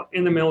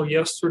in the mail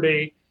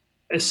yesterday,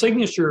 a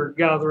signature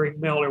gathering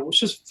mailer,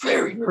 which is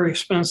very, very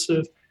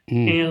expensive.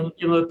 And,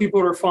 the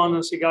people that are fond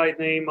is a guy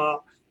named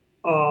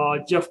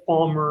Jeff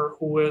Palmer,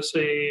 who is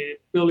a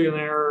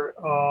billionaire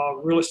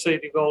real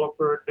estate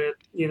developer that,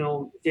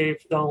 gave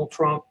Donald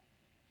Trump,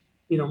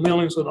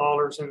 millions of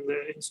dollars in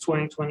his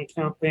 2020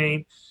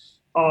 campaign.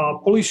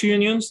 Police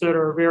unions that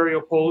are very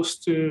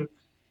opposed to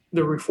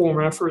the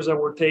reform efforts that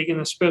were taken,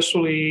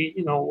 especially,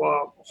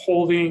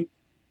 holding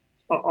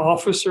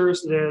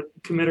officers that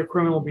commit a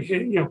criminal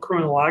behavior,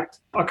 criminal act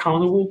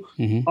accountable.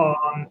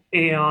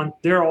 And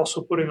they're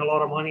also putting a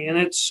lot of money in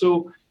it.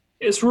 So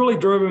it's really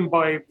driven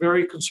by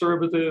very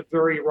conservative,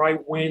 very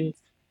right-wing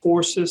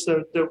forces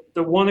that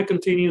want to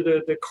continue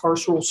the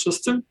carceral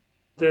system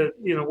that,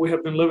 we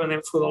have been living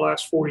in for the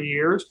last 40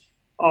 years.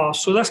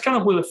 So that's kind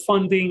of where the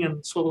funding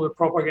and sort of the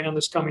propaganda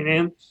is coming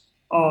in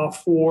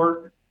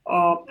for.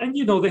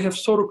 And, they have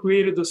sort of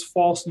created this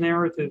false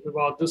narrative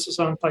about this is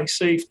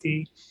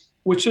anti-safety,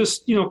 which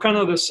is, kind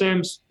of the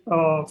same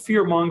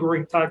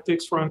fear-mongering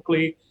tactics,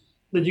 frankly,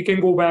 that you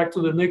can go back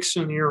to the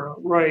Nixon era,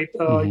 right?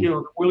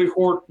 The Willie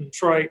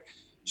Hortons, right?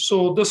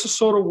 So this is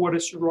sort of what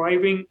is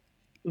driving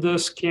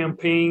this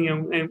campaign,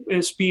 and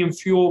it's being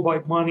fueled by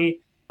money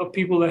of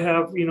people that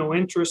have,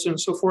 interest. And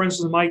so, for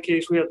instance, in my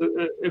case, we had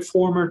a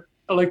former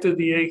elected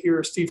DA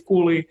here, Steve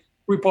Cooley,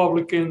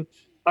 Republican,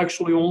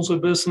 actually owns a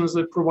business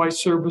that provides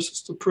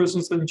services to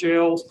prisons and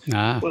jails.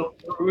 Well,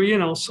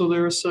 so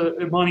there's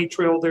a money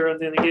trail there. And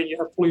then again, you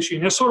have police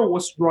union. That's sort of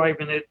what's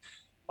driving it.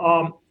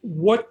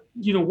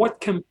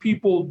 What can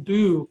people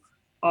do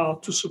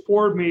to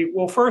support me?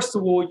 Well, first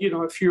of all,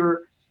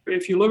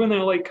 if you live in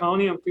LA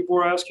County and people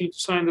are asking you to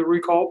sign the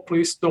recall,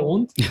 please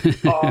don't.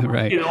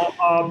 Right.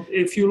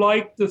 If you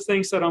like the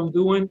things that I'm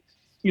doing,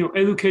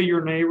 educate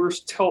your neighbors,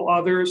 tell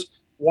others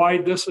why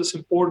this is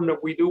important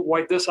that we do,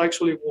 why this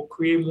actually will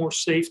create more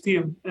safety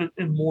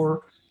and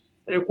more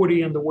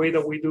equity in the way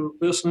that we do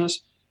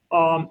business.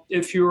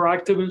 If you're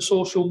active in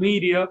social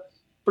media,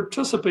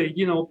 participate.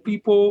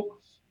 People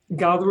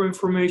gather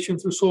information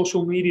through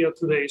social media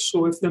today.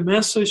 So if the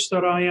message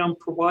that I am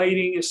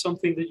providing is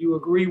something that you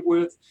agree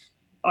with,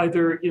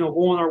 either,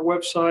 go on our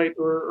website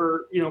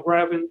or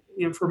grabbing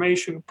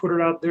information, put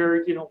it out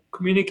there,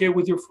 communicate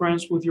with your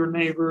friends, with your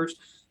neighbors.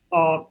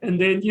 And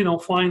then,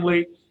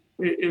 finally,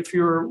 if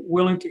you're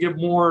willing to get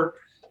more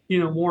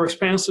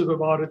expansive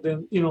about it,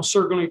 then,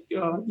 certainly,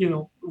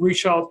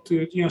 reach out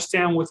to,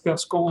 Stand With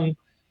Gascon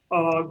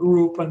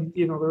group. And,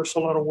 there's a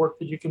lot of work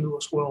that you can do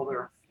as well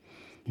there.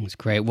 That's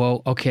great.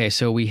 Well, okay,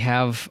 so we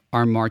have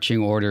our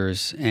marching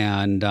orders,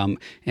 and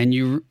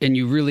you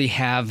really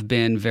have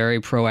been very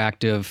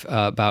proactive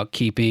about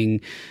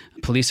keeping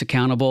police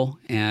accountable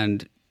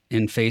and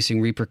in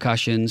facing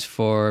repercussions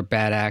for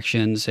bad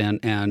actions, and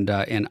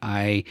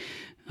I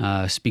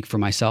speak for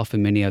myself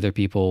and many other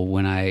people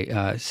when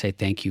I say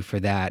thank you for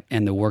that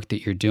and the work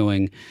that you're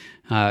doing.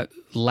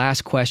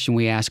 Last question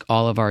we ask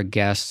all of our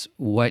guests: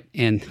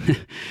 and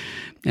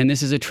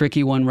this is a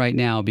tricky one right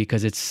now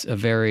because it's a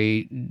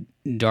very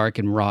dark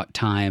and wrought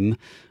time,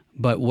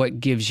 but what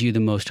gives you the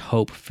most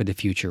hope for the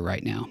future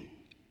right now?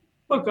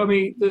 Look, I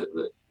mean,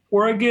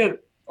 where I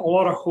get a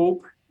lot of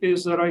hope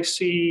is that I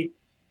see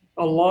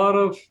a lot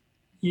of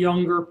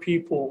younger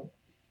people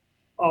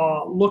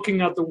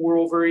looking at the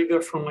world very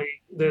differently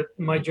than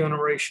my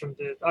generation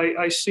did.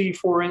 I see,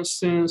 for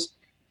instance,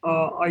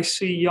 I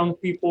see young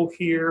people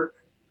here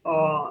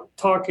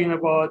talking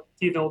about,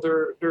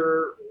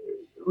 their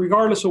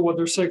regardless of what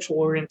their sexual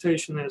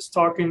orientation is,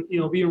 talking,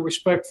 being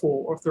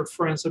respectful of their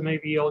friends that may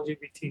be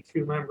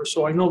LGBTQ members.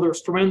 So I know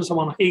there's tremendous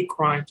amount of hate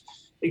crimes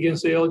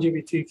against the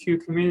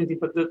LGBTQ community,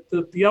 but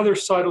the other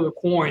side of the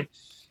coin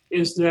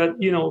is that,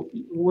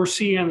 we're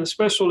seeing,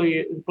 especially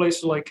in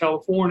places like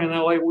California and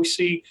LA, we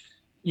see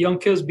young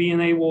kids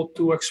being able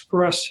to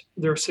express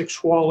their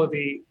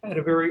sexuality at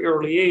a very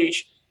early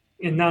age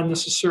and not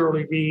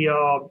necessarily be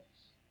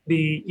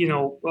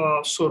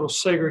sort of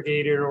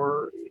segregated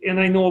and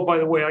I know, by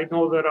the way,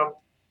 that I'm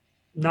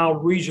now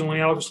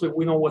regionally, obviously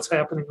we know what's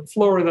happening in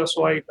Florida,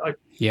 so I'm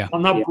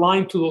not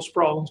blind to those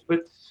problems,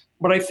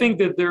 but I think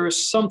that there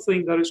is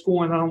something that is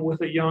going on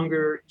with a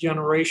younger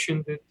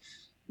generation, that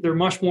they're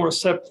much more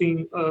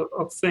accepting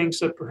of things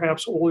that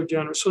perhaps older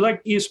generations. So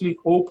that gives me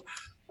hope.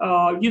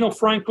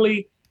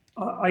 Frankly,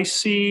 I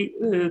see,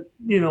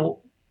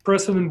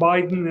 President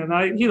Biden, and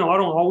I don't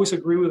always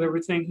agree with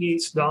everything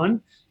he's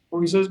done,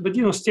 or he says, but,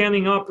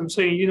 standing up and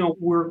saying,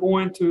 we're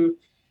going to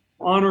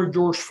honor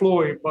George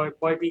Floyd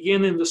by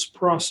beginning this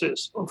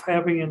process of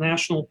having a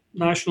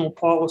national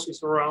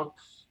policies around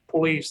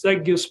police.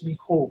 That gives me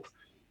hope.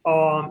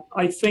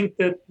 I think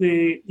that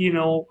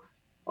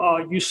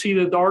you see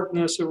the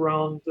darkness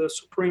around the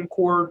Supreme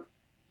Court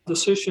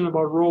decision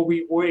about Roe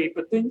v. Wade,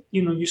 but then,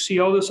 you see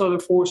all these other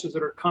forces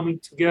that are coming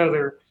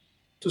together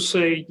to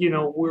say,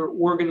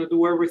 we're going to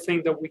do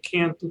everything that we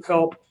can to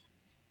help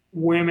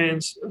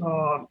women's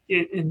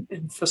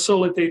and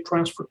facilitate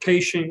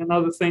transportation and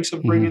other things,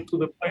 and bring it to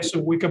the place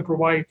that we can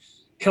provide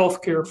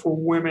healthcare for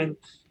women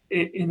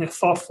in a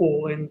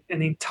thoughtful and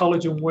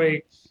intelligent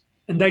way.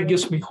 And that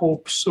gives me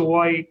hope.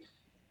 So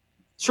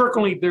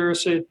certainly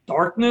there's a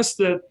darkness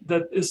that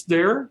is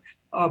there,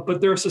 but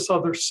there's this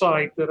other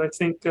side that I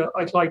think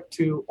I'd like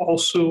to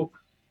also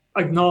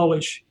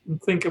acknowledge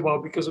and think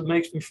about, because it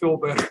makes me feel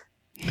better.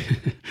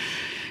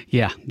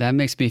 Yeah, that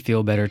makes me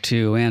feel better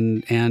too.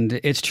 And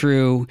it's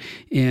true,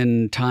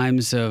 in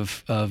times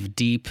of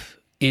deep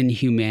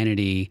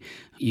inhumanity,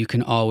 you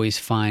can always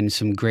find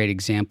some great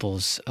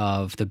examples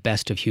of the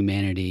best of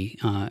humanity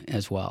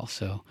as well.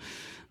 So,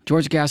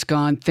 George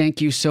Gascon,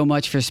 thank you so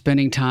much for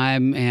spending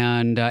time,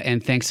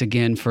 and thanks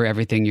again for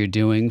everything you're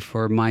doing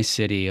for my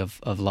city of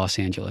Los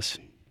Angeles.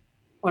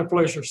 My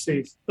pleasure,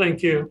 Steve.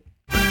 Thank you.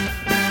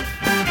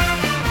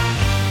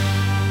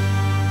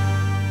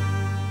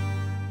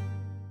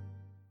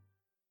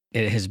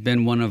 It has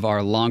been one of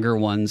our longer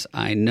ones,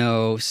 I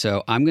know,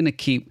 so I'm going to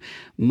keep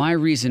my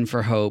reason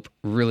for hope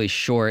really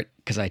short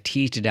because I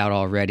teased it out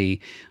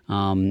already.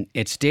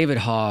 It's David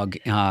Hogg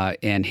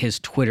and his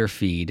Twitter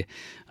feed.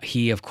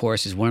 He, of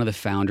course, is one of the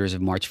founders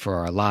of March for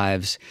Our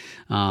Lives.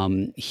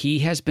 He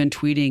has been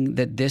tweeting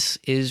that this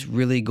is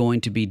really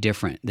going to be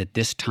different, that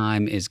this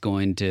time is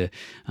going to,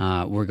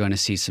 we're going to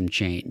see some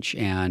change.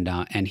 And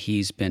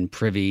he's been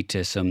privy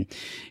to some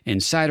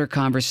insider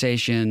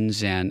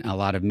conversations and a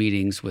lot of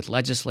meetings with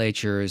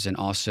legislatures and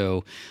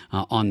also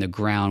on the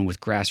ground with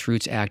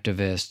grassroots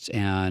activists.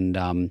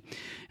 And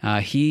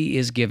he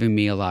is giving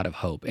me a lot of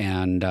hope.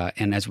 And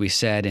as we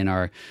said in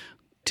our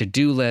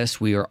to-do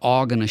list, we are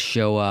all going to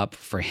show up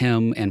for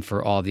him and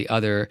for all the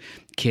other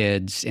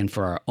kids and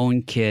for our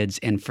own kids,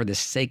 and for the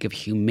sake of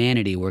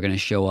humanity, we're going to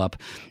show up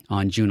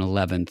on June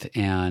 11th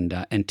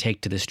and take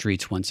to the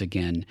streets once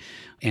again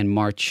and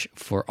march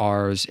for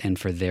ours and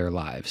for their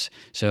lives.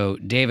 So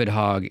David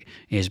Hogg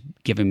is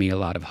giving me a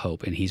lot of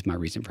hope, and he's my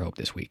reason for hope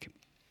this week.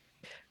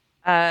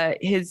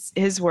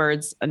 His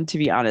words, and to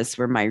be honest,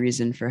 were my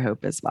reason for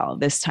hope as well.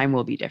 This time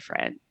will be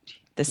different.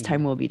 This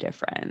time will be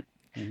different.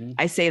 Mm-hmm.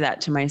 I say that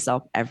to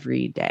myself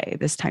every day.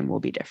 This time will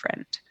be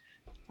different.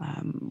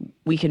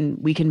 We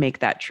can make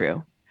that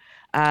true.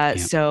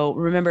 So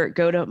remember,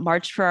 go to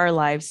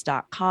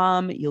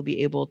marchforourlives.com. You'll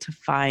be able to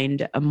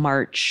find a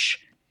march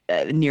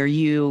near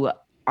you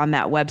on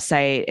that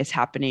website. It's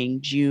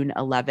happening June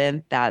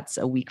 11th. That's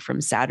a week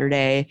from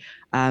Saturday.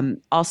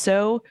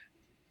 Also,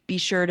 be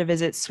sure to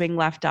visit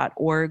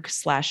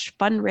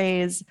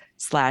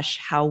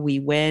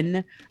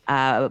swingleft.org/fundraise/howwewin.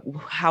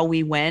 How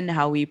we win,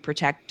 how we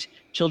protect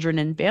children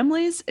and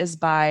families is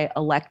by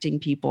electing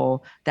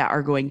people that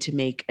are going to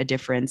make a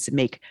difference and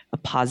make a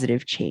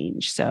positive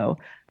change. So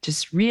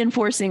just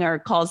reinforcing our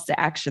calls to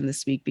action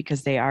this week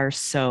because they are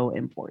so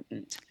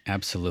important.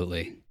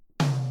 Absolutely.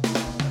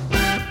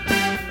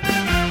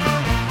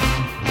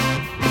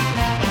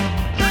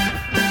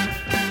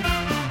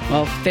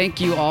 Well,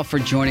 thank you all for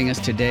joining us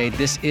today.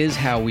 This is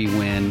How We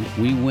Win.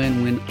 We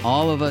win when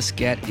all of us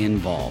get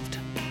involved.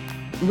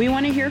 We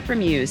want to hear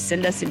from you.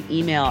 Send us an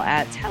email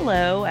at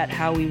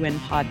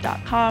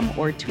hello@howwewinpod.com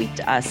or tweet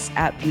to us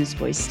at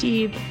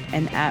BluesBoySteve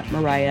and at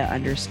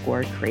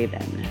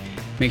Mariah_Craven.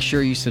 Make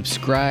sure you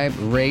subscribe,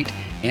 rate,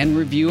 and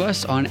review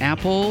us on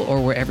Apple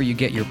or wherever you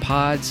get your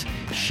pods.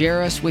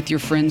 Share us with your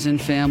friends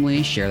and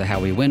family. Share the How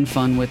We Win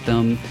fun with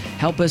them.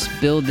 Help us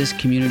build this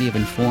community of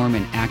informed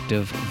and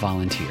active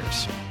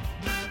volunteers.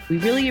 We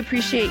really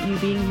appreciate you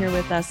being here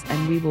with us,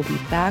 and we will be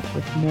back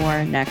with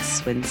more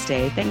next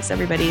Wednesday. Thanks,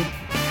 everybody.